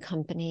management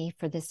company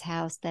for this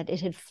house that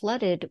it had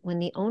flooded when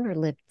the owner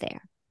lived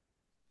there.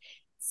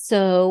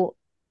 So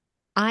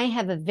I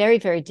have a very,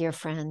 very dear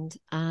friend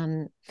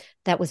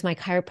that was my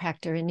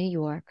chiropractor in New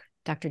York,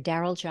 Dr.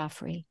 Daryl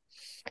Joffrey,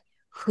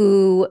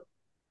 who,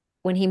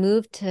 when he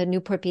moved to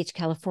Newport Beach,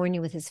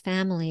 California with his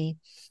family,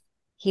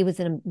 he was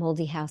in a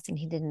moldy house and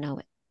he didn't know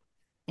it.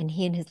 And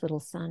he and his little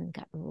son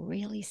got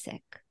really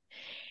sick.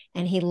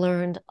 And he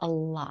learned a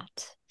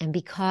lot. And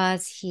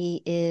because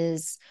he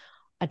is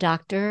a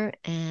doctor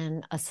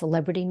and a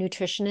celebrity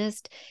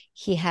nutritionist,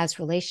 he has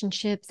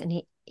relationships,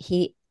 and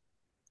he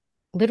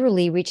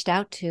literally reached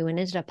out to and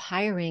ended up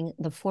hiring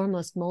the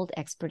foremost mold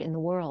expert in the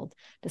world,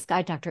 this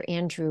guy, Dr.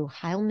 Andrew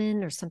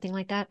Heilman or something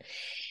like that.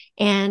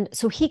 And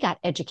so he got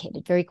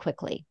educated very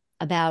quickly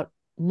about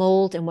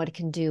mold and what it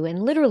can do.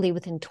 And literally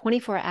within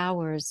 24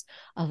 hours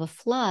of a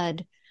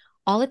flood,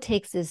 all it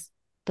takes is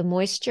the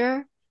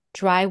moisture,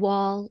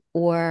 drywall,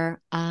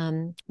 or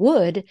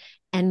wood,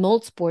 and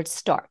mold spores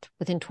start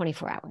within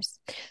 24 hours.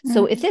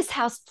 So if this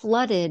house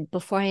flooded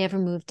before I ever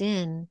moved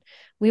in,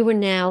 we were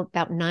now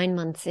about 9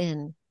 months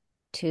in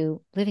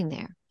to living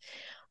there.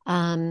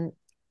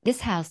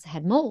 This house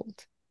had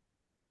mold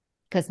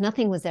because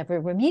nothing was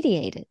ever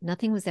remediated.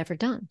 Nothing was ever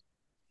done.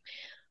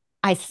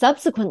 I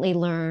subsequently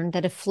learned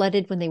that it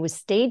flooded when they were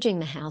staging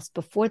the house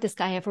before this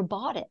guy ever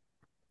bought it.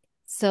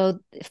 So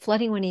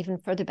flooding went even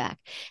further back.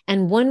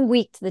 And 1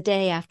 week to the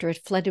day after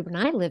it flooded when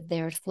I lived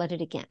there, it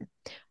flooded again.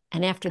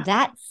 And after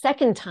that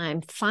second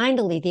time,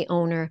 finally the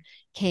owner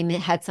came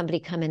in, had somebody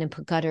come in and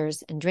put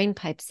gutters and drain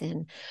pipes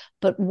in,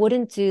 but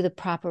wouldn't do the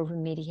proper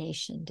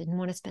remediation, didn't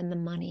want to spend the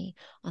money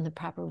on the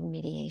proper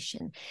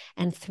remediation.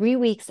 And 3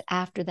 weeks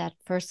after that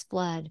first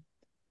flood,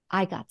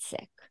 I got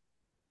sick.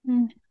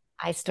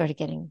 I started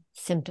getting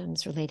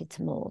symptoms related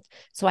to mold.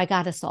 So I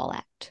got us all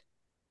out.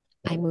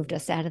 I moved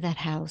us out of that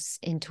house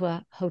into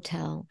a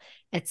hotel,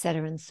 et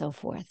cetera, and so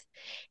forth.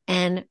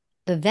 And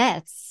the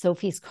vets,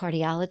 Sophie's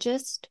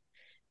cardiologist,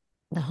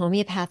 the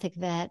homeopathic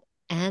vet,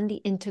 and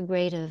the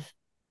integrative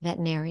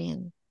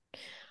veterinarian,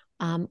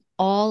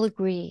 all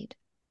agreed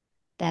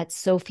that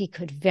Sophie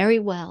could very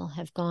well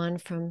have gone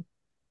from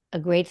a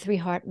grade 3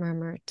 heart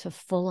murmur to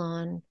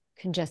full-on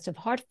congestive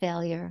heart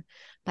failure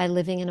by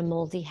living in a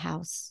moldy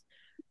house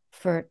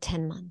for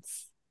 10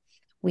 months.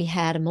 We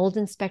had a mold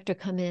inspector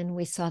come in.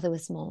 We saw there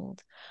was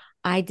mold.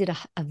 I did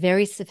a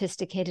very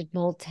sophisticated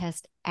mold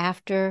test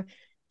after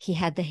he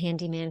had the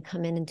handyman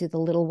come in and do the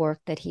little work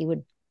that he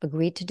would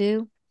agree to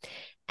do.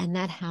 And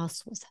that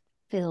house was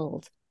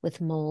filled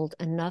with mold,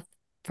 enough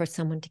for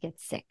someone to get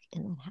sick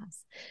in that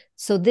house.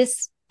 So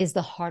this is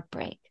the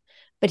heartbreak.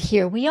 But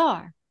here we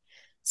are.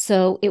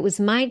 So it was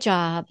my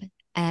job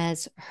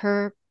as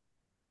her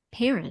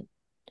parent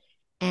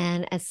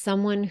and as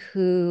someone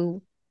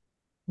who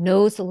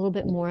knows a little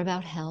bit more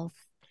about health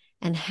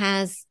and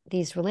has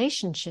these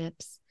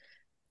relationships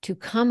to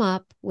come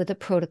up with a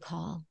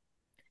protocol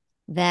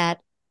that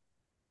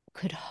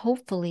could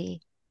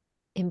hopefully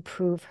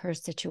improve her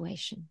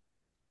situation.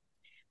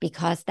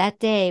 Because that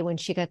day when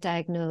she got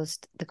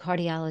diagnosed, the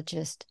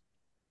cardiologist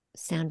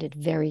sounded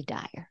very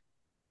dire.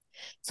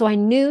 So I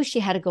knew she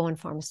had to go on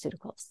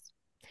pharmaceuticals.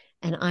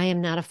 And I am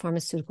not a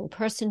pharmaceutical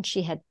person.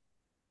 She had,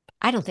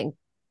 I don't think,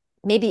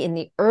 maybe in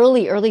the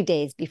early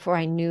days before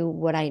I knew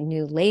what I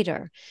knew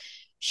later,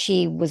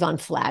 she was on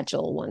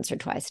Flagyl once or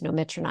twice, no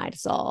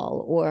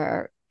metronidazole,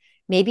 or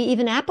maybe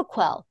even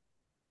Apoquel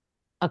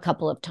a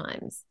couple of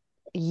times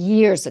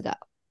years ago.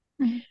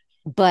 Mm-hmm.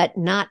 But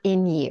not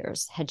in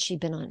years had she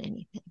been on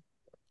anything.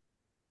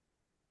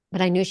 But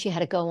I knew she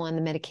had to go on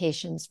the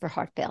medications for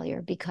heart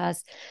failure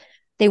because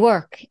they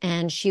work,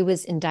 and she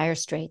was in dire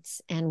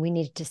straits and we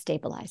needed to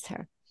stabilize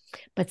her.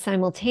 But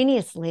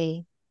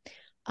simultaneously,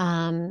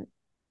 I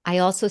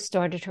also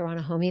started her on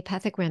a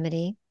homeopathic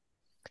remedy,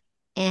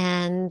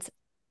 and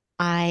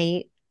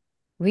I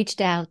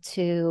reached out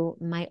to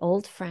my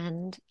old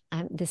friend.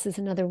 This is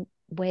another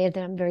way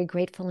that I'm very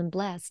grateful and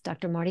blessed,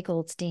 Dr. Marty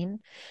Goldstein,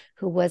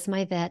 who was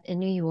my vet in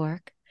New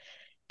York.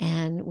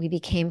 And we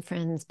became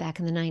friends back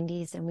in the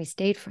 90s, and we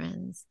stayed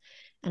friends.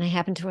 And I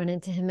happened to run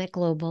into him at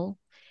Global.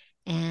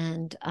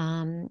 And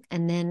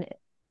then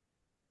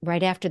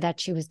right after that,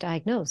 she was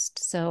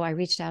diagnosed. So I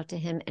reached out to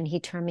him, and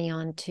he turned me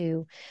on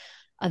to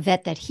a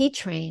vet that he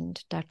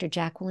trained, Dr.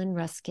 Jacqueline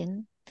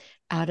Ruskin,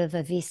 out of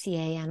a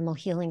VCA Animal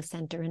Healing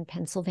Center in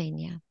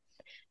Pennsylvania,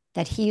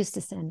 that he used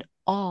to send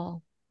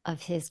all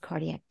of his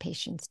cardiac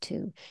patients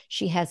to.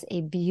 She has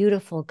a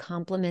beautiful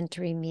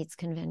complementary meets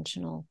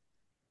conventional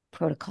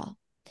protocol.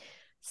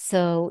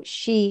 So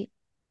she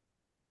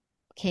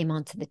came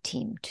onto the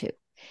team too.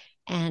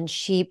 And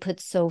she put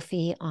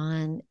Sophie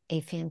on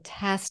a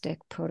fantastic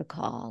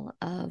protocol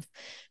of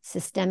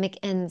systemic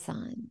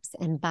enzymes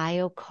and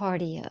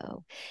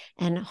biocardio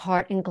and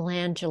heart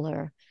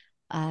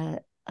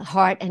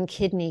and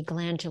kidney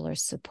glandular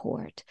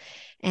support,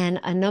 and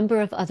a number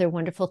of other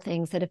wonderful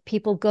things that if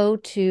people go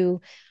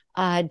to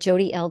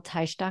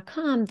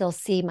jodylteiche.com, they'll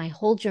see my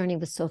whole journey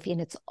with Sophie,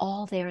 and it's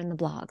all there in the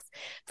blogs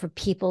for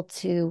people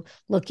to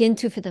look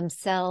into for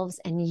themselves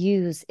and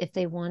use if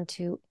they want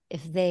to,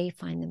 if they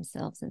find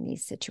themselves in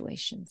these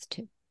situations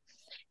too.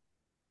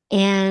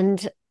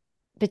 And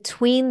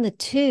between the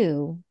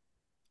two,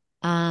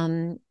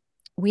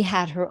 we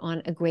had her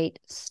on a great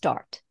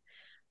start.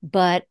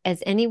 But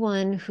as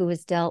anyone who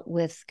has dealt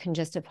with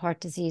congestive heart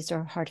disease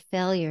or heart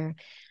failure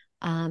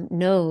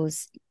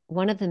knows,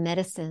 one of the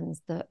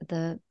medicines,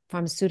 the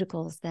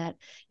pharmaceuticals that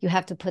you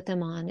have to put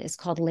them on is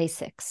called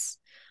Lasix,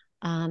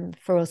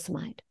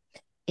 furosemide.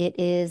 It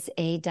is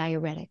a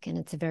diuretic, and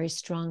it's a very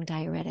strong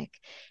diuretic.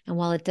 And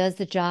while it does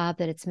the job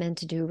that it's meant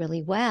to do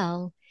really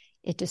well,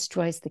 it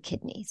destroys the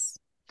kidneys.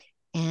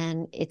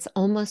 And it's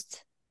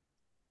almost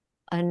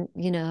a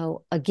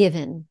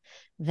given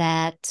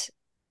that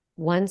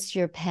once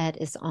your pet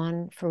is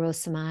on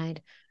furosemide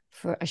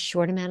for a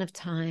short amount of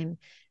time,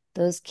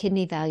 those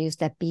kidney values,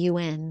 that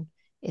BUN,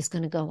 is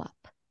going to go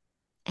up.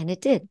 And it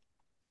did.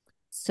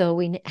 So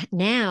we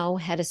now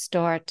had to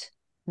start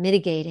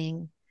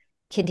mitigating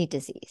kidney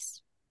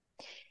disease.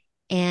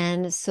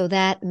 And so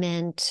that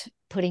meant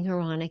putting her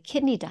on a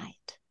kidney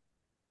diet.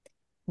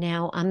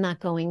 Now, I'm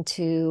not going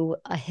to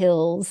a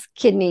Hills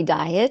kidney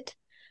diet,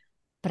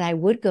 but I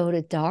would go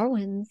to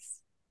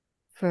Darwin's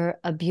for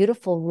a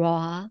beautiful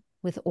raw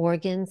with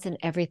organs and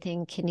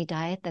everything kidney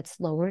diet that's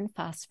lower in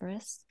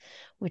phosphorus,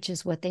 which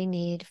is what they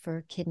need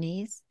for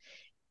kidneys,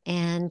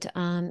 and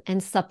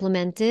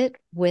supplement it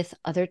with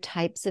other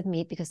types of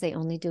meat because they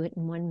only do it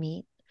in one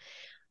meat.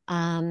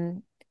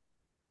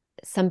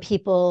 Some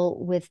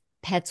people with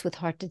pets with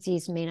heart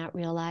disease may not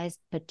realize,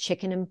 but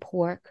chicken and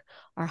pork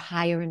are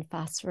higher in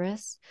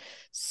phosphorus.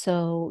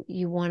 So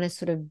you want to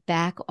sort of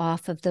back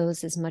off of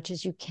those as much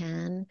as you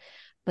can.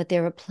 But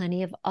there are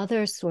plenty of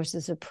other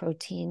sources of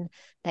protein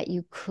that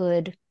you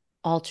could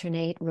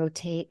alternate,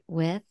 rotate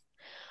with.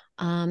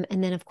 And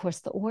then, of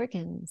course, the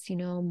organs,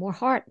 more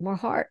heart,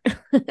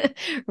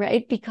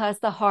 right? Because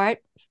the heart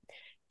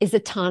is a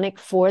tonic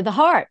for the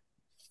heart.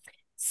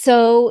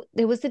 So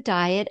there was the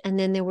diet, and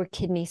then there were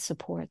kidney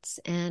supports,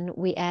 and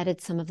we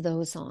added some of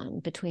those on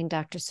between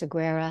Dr.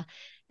 Segura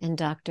and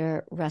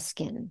Dr.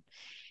 Ruskin.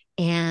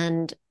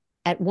 And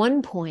at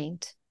one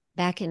point,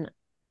 back in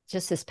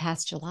just this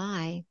past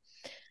July,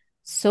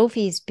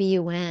 Sophie's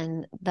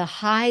BUN, the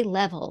high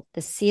level,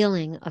 the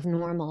ceiling of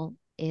normal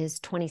is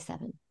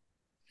 27.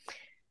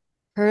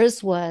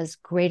 Hers was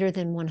greater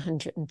than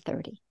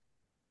 130,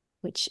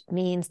 which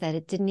means that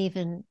it didn't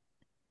even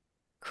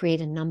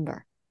create a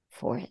number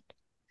for it.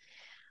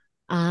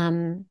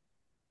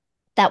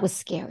 That was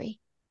scary.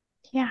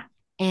 Yeah.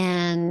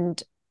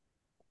 And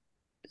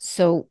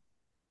so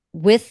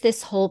with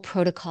this whole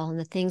protocol and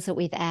the things that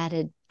we've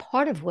added,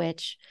 part of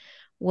which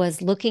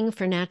was looking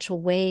for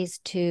natural ways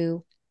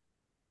to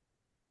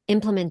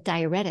implement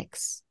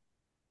diuretics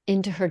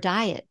into her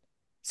diet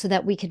so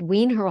that we could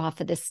wean her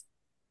off of this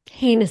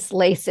heinous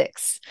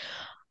Lasix.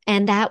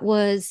 And that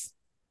was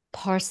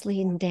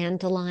parsley and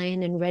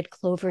dandelion and red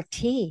clover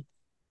tea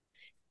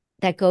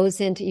that goes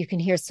into, you can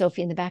hear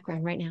Sophie in the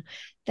background right now,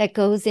 that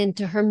goes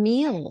into her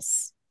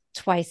meals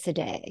twice a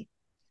day.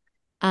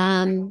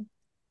 Long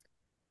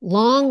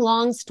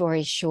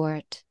story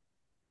short,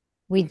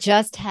 we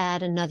just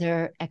had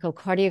another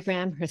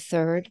echocardiogram, her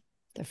third,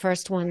 the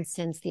first one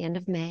since the end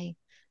of May,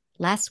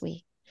 last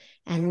week,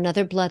 and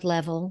another blood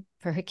level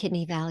for her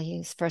kidney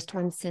values, first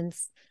one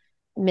since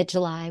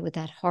mid-July with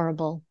that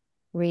horrible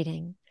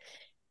reading.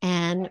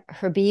 And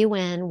her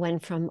BUN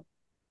went from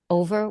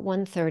over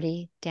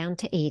 130 down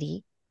to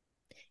 80.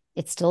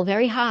 It's still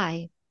very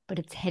high, but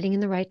it's heading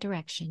in the right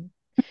direction.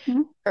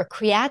 Mm-hmm. Her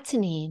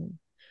creatinine,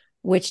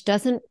 which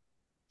doesn't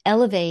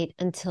elevate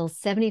until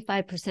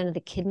 75% of the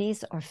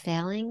kidneys are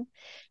failing,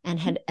 and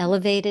had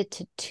elevated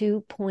to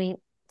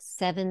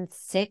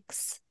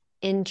 2.76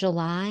 in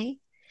July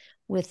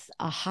with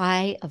a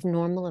high of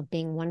normal of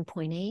being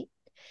 1.8,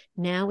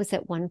 now is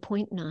at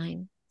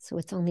 1.9. So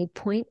it's only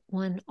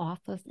 0.1 off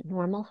of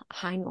normal,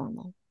 high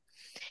normal.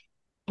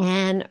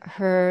 And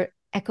her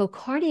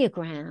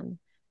echocardiogram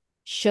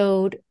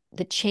showed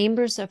the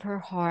chambers of her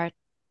heart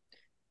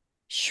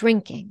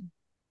shrinking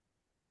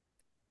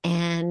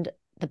and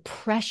the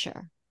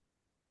pressure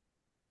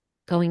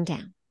going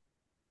down.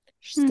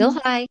 Still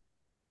high,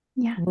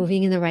 Yeah.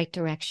 moving in the right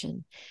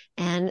direction.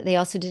 And they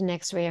also did an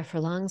x-ray of her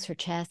lungs, her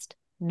chest,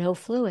 no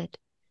fluid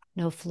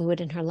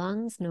in her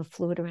lungs, no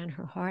fluid around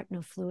her heart,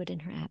 no fluid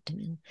in her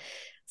abdomen.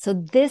 So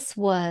this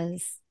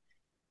was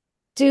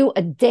do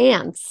a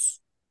dance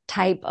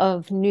type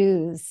of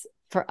news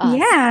for us.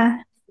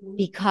 Yeah.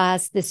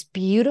 Because this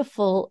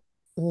beautiful,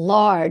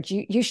 large,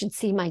 you should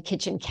see my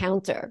kitchen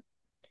counter,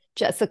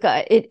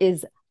 Jessica. It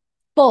is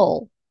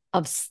full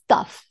of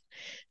stuff.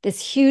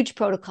 This huge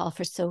protocol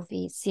for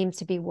Sophie seems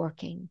to be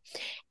working.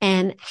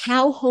 And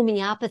how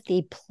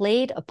homeopathy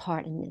played a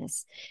part in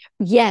this.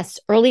 Yes,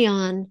 early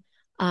on,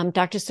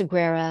 Dr.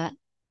 Segura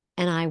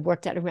and I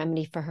worked out a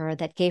remedy for her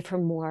that gave her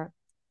more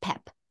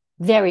pep.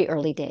 Very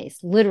early days,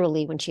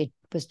 literally when she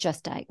was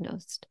just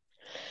diagnosed.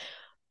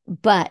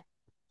 But,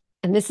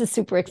 and this is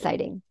super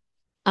exciting,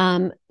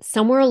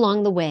 somewhere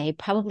along the way,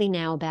 probably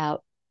now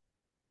about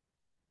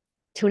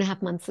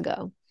 2.5 months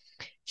ago,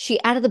 she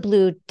out of the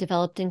blue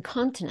developed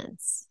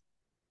incontinence.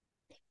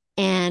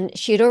 And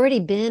she had already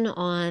been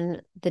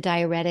on the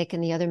diuretic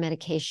and the other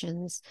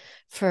medications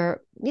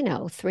for,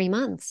 3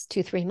 months,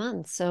 2-3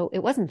 months. So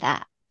it wasn't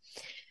that.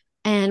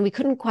 And we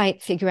couldn't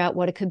quite figure out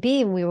what it could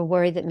be. And we were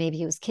worried that maybe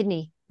it was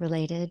kidney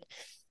related.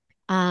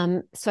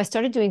 So I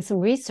started doing some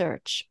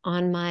research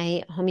on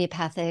my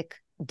homeopathic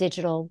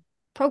digital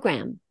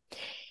program.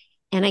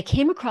 And I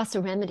came across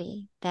a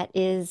remedy that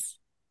is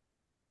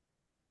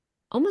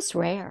almost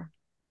rare.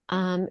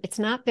 It's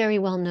not very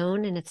well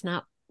known and it's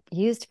not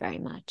used very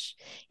much.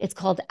 It's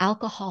called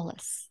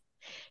alcoholis,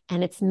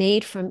 and it's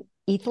made from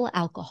ethyl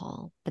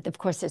alcohol, but of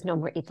course there's no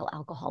more ethyl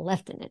alcohol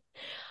left in it.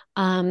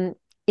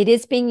 It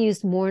is being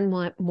used more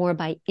and more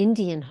by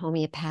Indian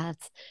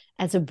homeopaths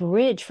as a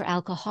bridge for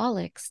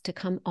alcoholics to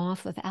come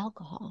off of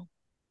alcohol.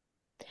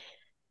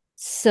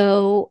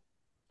 So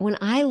when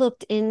I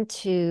looked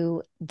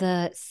into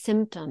the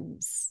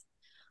symptoms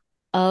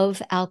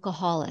of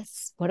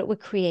alcoholis, what it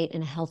would create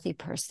in a healthy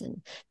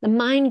person, the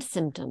mind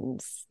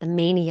symptoms, the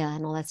mania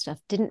and all that stuff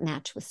didn't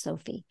match with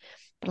Sophie,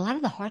 but a lot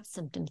of the heart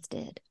symptoms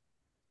did.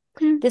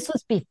 Mm-hmm. This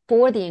was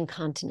before the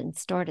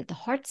incontinence started. The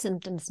heart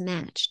symptoms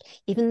matched,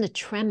 even the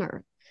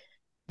tremor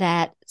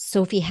that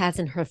Sophie has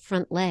in her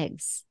front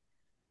legs.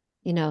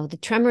 The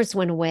tremors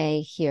went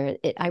away here.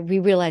 We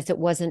realized it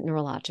wasn't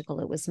neurological.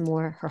 It was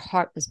more her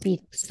heart was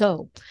beating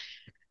so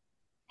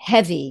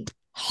heavy,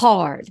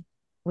 hard,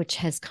 which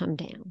has come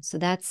down. So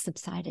that's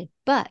subsided.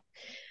 But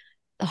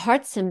the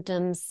heart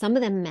symptoms, some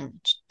of them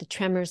matched. The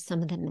tremors,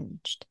 some of them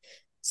matched.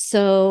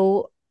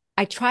 So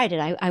I tried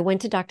it. I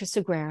went to Dr.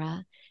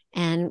 Segura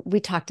and we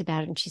talked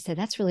about it. And she said,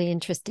 that's really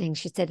interesting.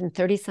 She said, in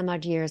 30 some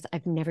odd years,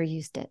 I've never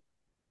used it.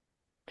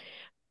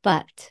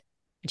 But,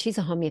 and she's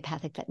a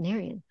homeopathic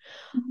veterinarian,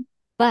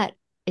 but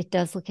it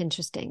does look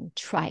interesting.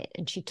 Try it.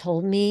 And she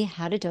told me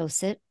how to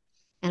dose it.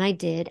 And I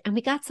did. And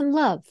we got some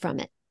love from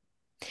it.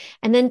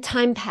 And then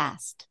time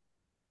passed.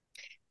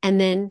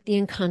 And then the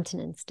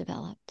incontinence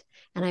developed.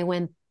 And I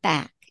went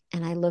back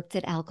and I looked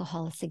at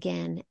alcoholis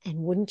again. And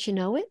wouldn't you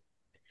know it?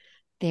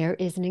 There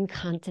is an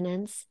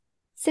incontinence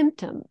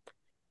symptom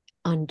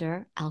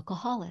under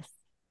alcoholis.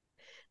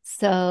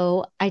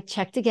 So I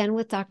checked again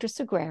with Dr.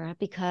 Segura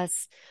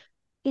because,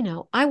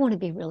 I want to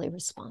be really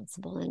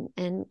responsible.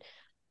 And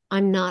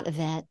I'm not a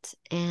vet.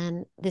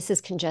 And this is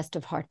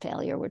congestive heart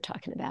failure we're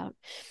talking about.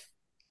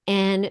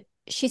 And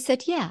she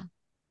said, yeah,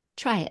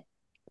 try it.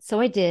 So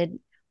I did.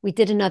 We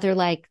did another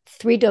like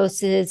 3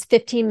 doses,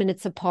 15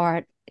 minutes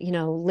apart,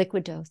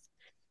 liquid dose.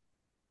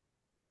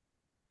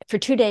 For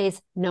 2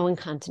 days, no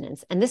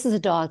incontinence. And this is a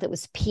dog that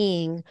was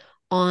peeing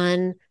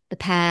on the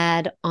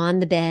pad, on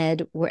the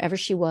bed, wherever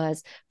she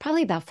was,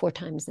 probably about 4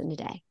 times in a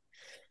day.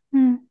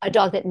 Mm. A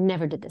dog that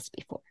never did this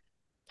before,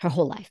 her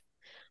whole life.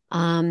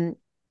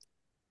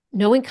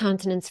 No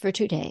incontinence for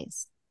 2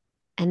 days.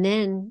 And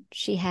then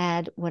she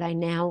had what I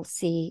now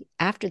see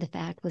after the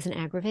fact was an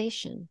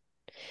aggravation.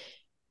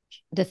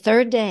 The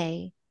third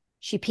day,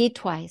 she peed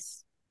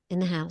twice in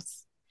the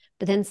house,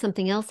 but then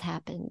something else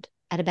happened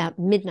at about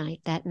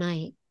midnight that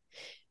night.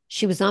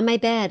 She was on my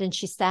bed and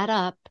she sat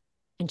up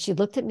and she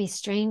looked at me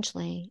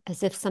strangely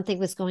as if something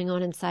was going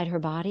on inside her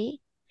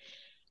body.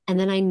 And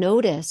then I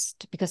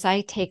noticed, because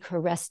I take her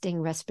resting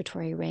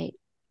respiratory rate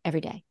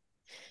every day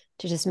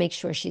to just make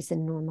sure she's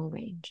in normal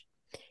range.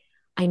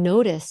 I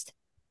noticed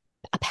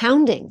a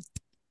pounding,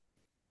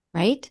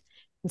 right?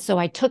 And so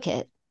I took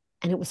it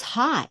and it was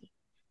high.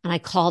 And I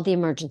called the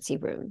emergency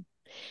room.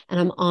 And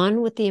I'm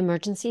on with the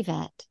emergency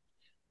vet.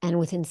 And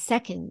within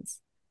seconds,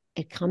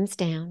 it comes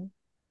down.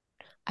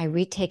 I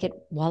retake it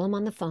while I'm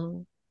on the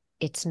phone.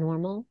 It's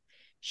normal.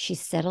 She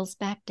settles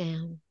back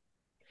down.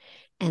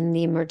 And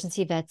the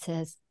emergency vet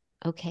says,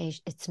 okay,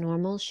 it's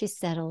normal. She's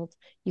settled.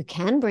 You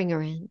can bring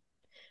her in,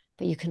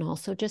 but you can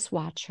also just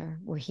watch her.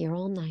 We're here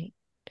all night.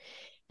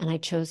 And I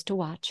chose to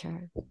watch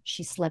her.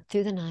 She slept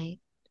through the night.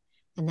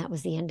 And that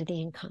was the end of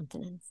the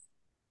incontinence.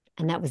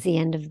 And that was the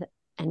end of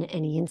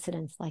any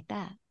incidents like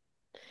that.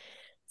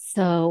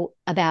 So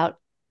about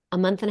a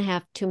month and a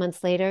half, 2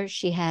 months later,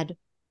 she had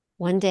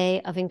 1 day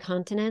of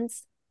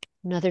incontinence,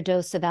 another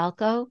dose of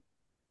Alco,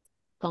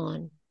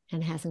 gone,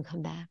 and hasn't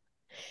come back.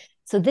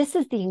 So this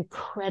is the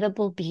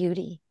incredible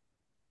beauty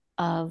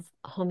of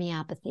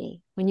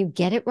homeopathy. When you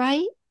get it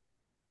right,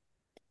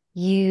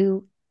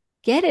 you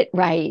get it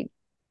right.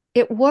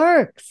 It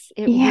works.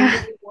 It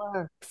Yeah. really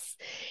works.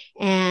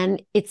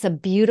 And it's a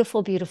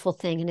beautiful, beautiful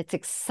thing. And it's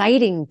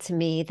exciting to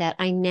me that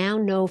I now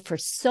know for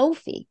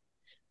Sophie,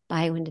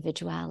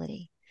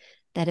 bioindividuality,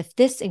 that if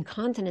this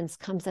incontinence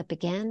comes up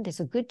again, there's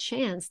a good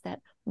chance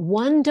that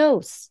 1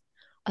 dose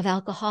of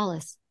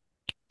alcoholis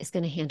is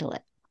going to handle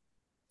it.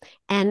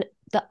 And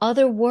the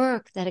other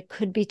work that it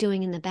could be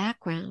doing in the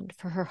background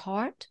for her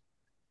heart,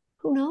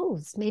 who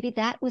knows? Maybe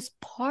that was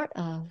part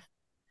of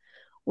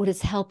what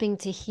is helping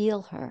to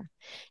heal her.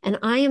 And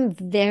I am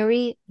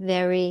very,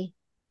 very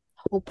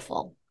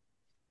hopeful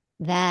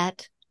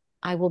that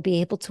I will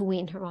be able to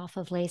wean her off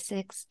of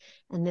Lasix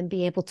and then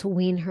be able to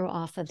wean her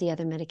off of the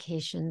other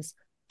medications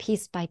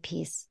piece by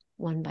piece,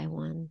 one by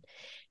one,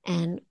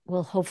 and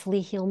will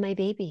hopefully heal my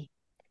baby.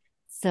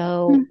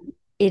 So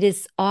it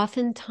is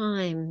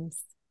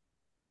oftentimes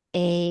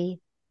a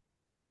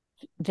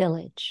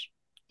village.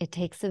 It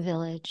takes a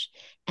village,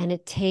 and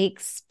it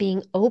takes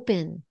being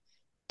open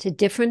to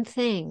different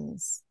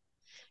things.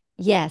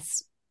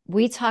 Yes,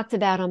 we talked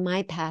about on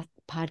my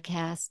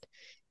podcast,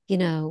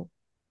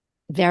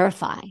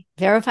 verify.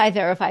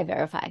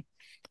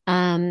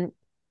 And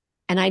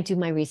I do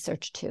my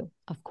research too,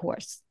 of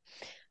course.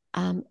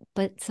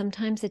 But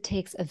sometimes it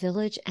takes a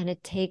village, and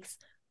it takes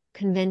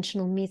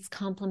conventional meets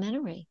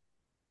complementary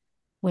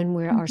when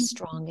we're our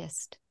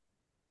strongest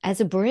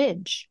as a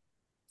bridge.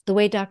 The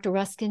way Dr.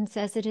 Ruskin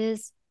says it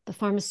is, the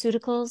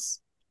pharmaceuticals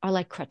are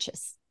like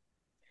crutches.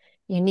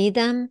 You need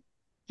them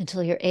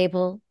until you're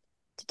able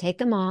to take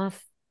them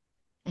off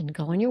and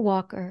go on your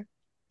walker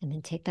and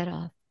then take that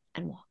off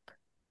and walk.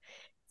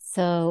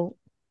 So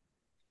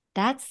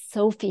that's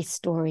Sophie's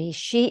story.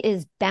 She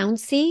is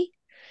bouncy.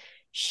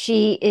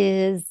 She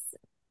is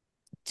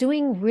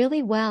doing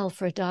really well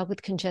for a dog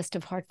with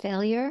congestive heart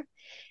failure.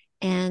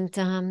 And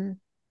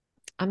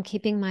I'm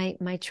keeping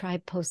my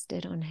tribe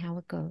posted on how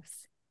it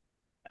goes.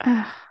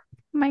 Oh,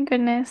 my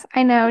goodness.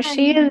 I know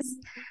she is.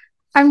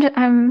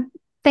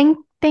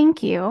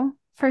 Thank you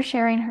for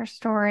sharing her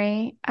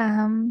story.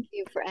 Thank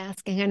you for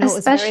asking. I know it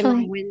was very Especially,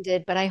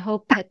 long-winded, but I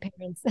hope pet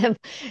parents have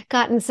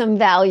gotten some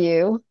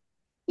value.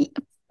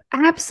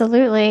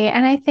 absolutely.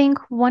 And I think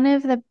one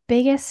of the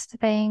biggest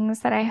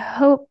things that I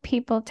hope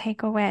people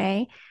take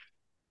away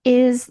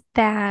is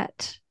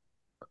that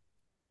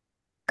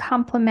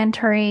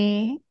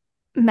complementary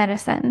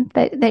medicine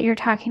that you're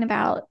talking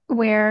about,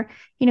 where,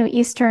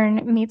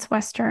 Eastern meets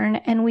Western,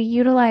 and we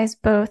utilize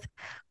both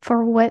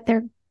for what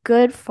they're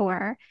good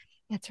for.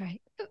 That's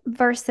right.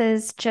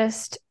 Versus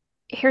just,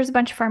 here's a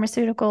bunch of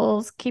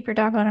pharmaceuticals, keep your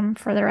dog on them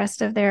for the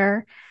rest of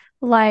their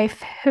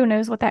life. Who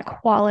knows what that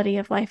quality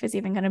of life is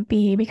even going to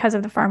be because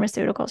of the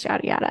pharmaceuticals,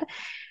 yada, yada.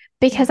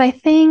 Because I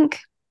think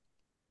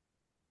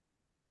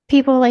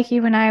people like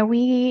you and I,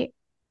 we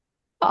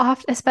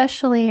oft,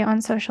 especially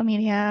on social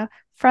media,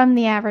 from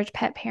the average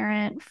pet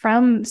parent,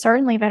 from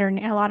certainly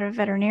a lot of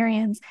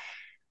veterinarians,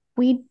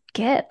 we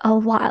get a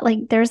lot,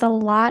 like there's a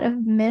lot of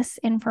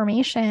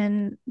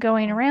misinformation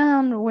going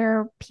around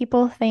where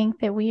people think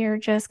that we are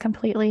just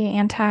completely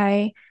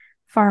anti-pharma,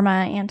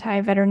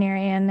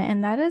 anti-veterinarian,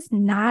 and that is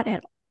not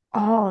at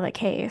all the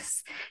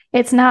case.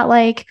 It's not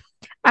like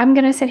I'm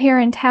going to sit here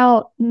and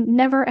tout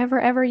never, ever,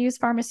 ever use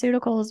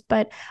pharmaceuticals,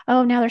 but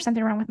oh, now there's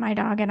something wrong with my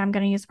dog and I'm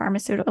going to use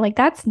pharmaceutical. Like,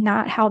 that's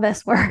not how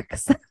this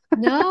works.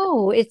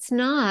 No, it's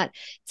not.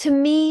 To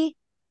me,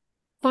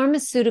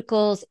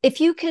 pharmaceuticals, if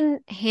you can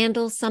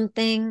handle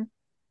something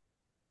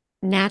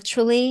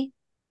naturally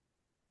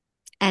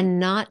and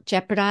not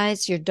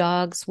jeopardize your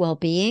dog's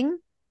well-being,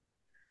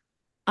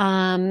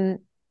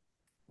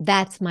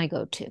 that's my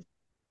go-to.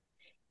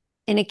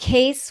 In a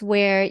case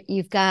where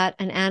you've got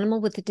an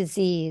animal with a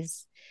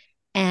disease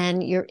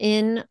and you're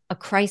in a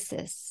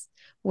crisis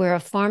where a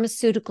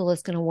pharmaceutical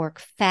is going to work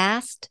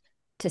fast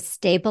to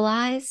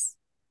stabilize,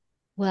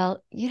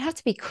 well, you'd have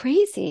to be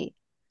crazy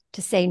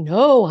to say,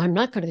 no, I'm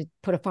not going to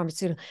put a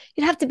pharmaceutical.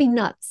 You'd have to be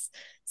nuts.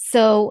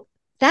 So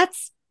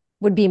that's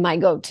would be my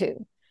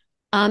go-to.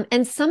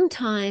 And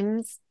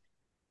sometimes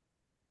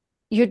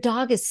your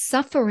dog is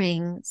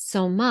suffering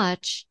so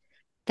much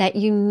that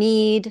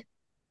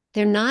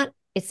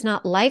it's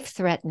not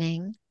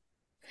life-threatening,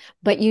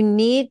 but you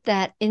need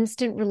that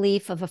instant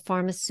relief of a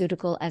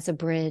pharmaceutical as a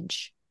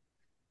bridge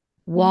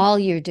while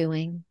you're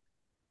doing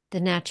the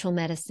natural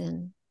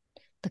medicine,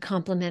 the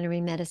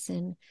complementary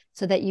medicine,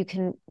 so that you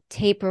can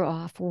taper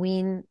off,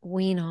 wean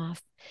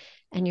off,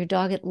 and your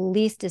dog at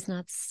least is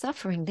not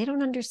suffering. They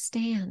don't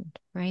understand,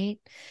 right?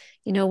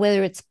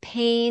 Whether it's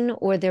pain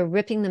or they're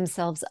ripping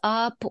themselves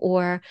up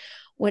or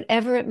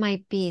whatever it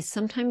might be,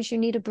 sometimes you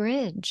need a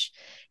bridge.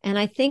 And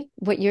I think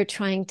what you're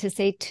trying to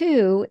say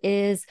too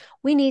is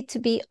we need to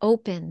be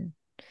open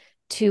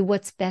to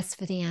what's best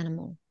for the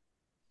animal.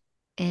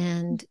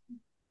 And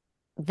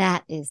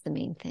that is the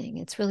main thing.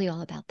 It's really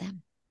all about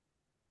them.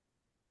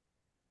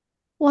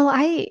 Well,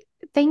 I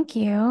thank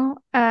you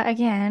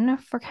again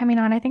for coming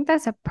on. I think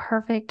that's a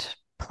perfect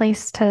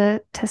place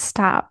to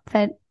stop,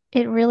 that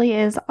it really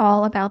is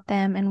all about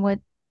them and what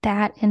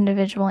that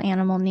individual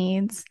animal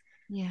needs.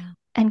 Yeah.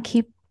 And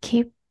keep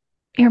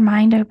your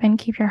mind open,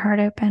 keep your heart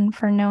open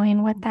for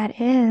knowing what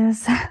that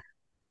is.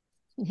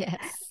 Yes.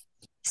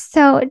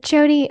 So,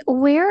 Jody,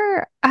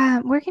 where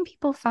can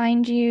people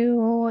find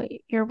you,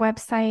 your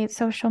website,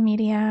 social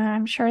media?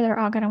 I'm sure they're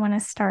all going to want to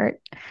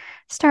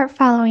start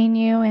following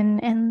you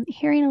and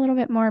hearing a little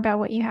bit more about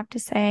what you have to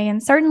say.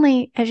 And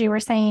certainly, as you were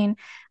saying,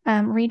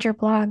 read your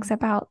blogs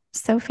about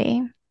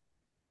Sophie.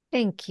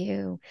 Thank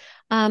you.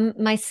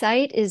 My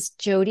site is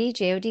Jody,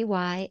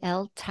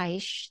 Jodyl,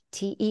 Teiche,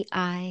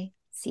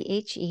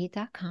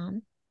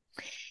 Teiche.com.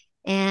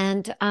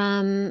 And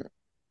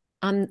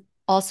I'm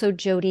also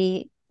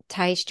Jody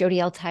Teiche,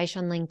 Jody L. Teiche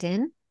on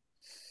LinkedIn.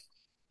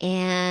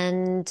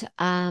 And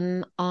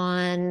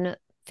on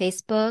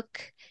Facebook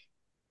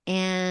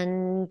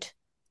and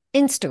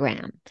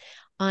Instagram.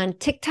 On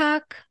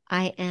TikTok,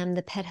 I am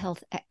the pet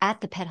health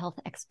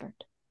expert.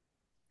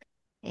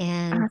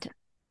 And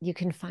you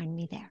can find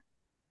me there.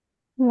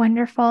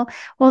 Wonderful.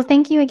 Well,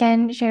 thank you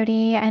again,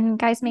 Jody. And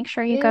guys, make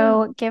sure you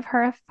go give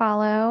her a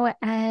follow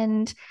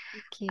and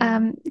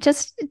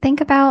just think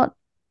about,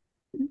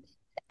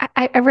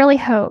 I really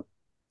hope,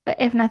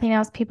 if nothing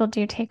else, people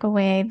do take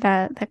away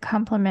the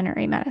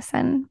complementary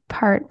medicine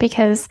part,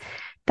 because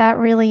that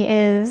really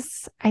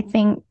is, I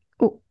think,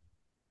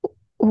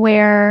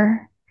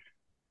 where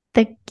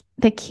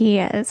the key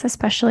is,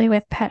 especially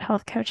with pet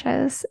health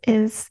coaches,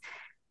 is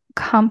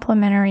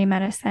complementary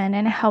medicine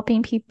and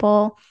helping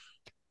people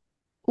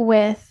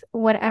with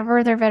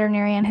whatever their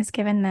veterinarian has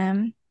given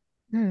them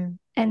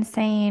and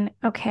saying,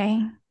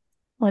 okay,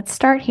 let's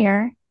start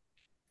here.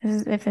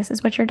 If this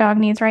is what your dog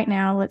needs right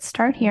now, let's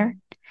start here.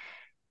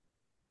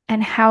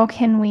 And how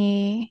can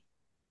we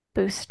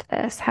boost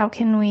this? How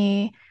can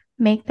we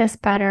make this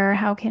better?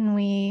 How can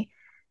we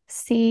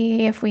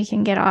see if we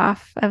can get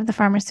off of the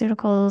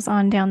pharmaceuticals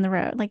on down the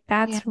road? Like,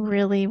 that's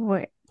really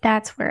where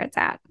it's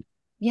at.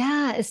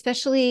 Yeah,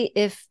 especially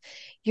if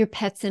your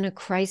pet's in a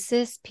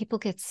crisis, people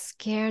get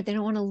scared. They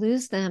don't want to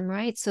lose them,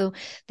 right? So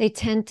they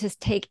tend to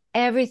take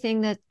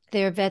everything that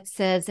their vet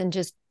says and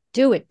just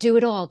do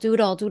it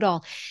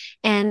all.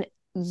 And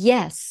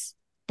yes,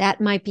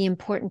 that might be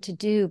important to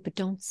do, but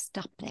don't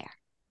stop there,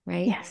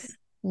 right? Yes.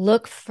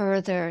 Look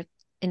further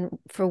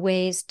for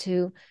ways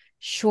to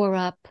shore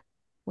up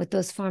what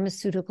those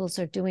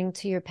pharmaceuticals are doing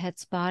to your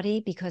pet's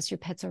body, because your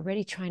pet's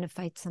already trying to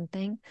fight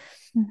something.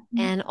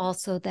 And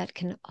also that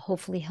can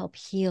hopefully help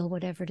heal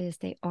whatever it is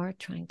they are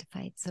trying to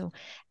fight. So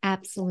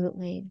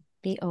absolutely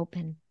be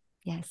open.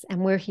 Yes. And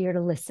we're here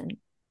to listen.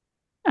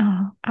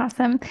 Oh,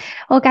 awesome.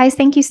 Well, guys,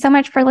 thank you so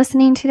much for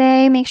listening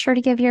today. Make sure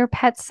to give your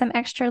pets some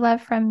extra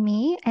love from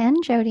me and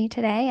Jody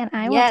today, and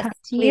I will talk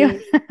to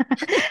you.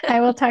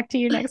 I will talk to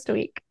you next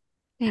week.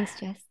 Thanks,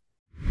 Jess.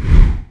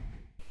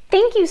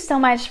 Thank you so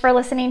much for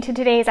listening to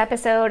today's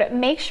episode.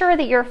 Make sure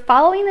that you're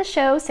following the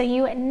show so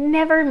you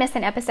never miss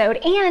an episode.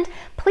 And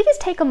please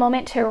take a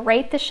moment to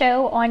rate the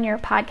show on your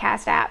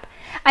podcast app.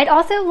 I'd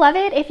also love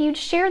it if you'd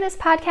share this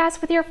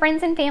podcast with your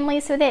friends and family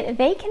so that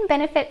they can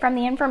benefit from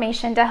the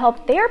information to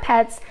help their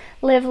pets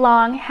live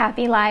long,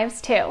 happy lives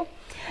too.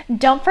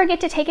 Don't forget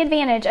to take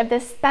advantage of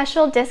this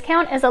special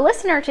discount as a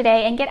listener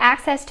today and get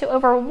access to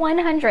over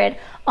 100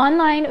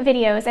 online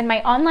videos and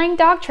my online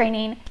dog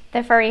training,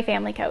 the Furry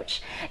Family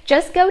Coach.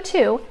 Just go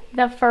to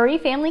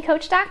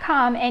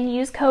thefurryfamilycoach.com and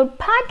use code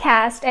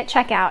podcast at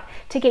checkout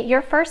to get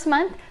your first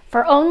month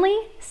for only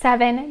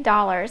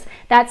 $7.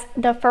 That's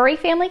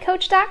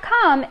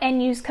thefurryfamilycoach.com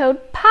and use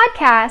code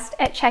podcast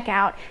at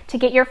checkout to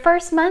get your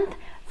first month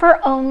for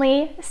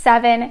only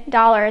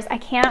 $7. I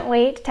can't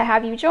wait to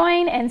have you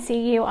join and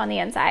see you on the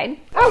inside.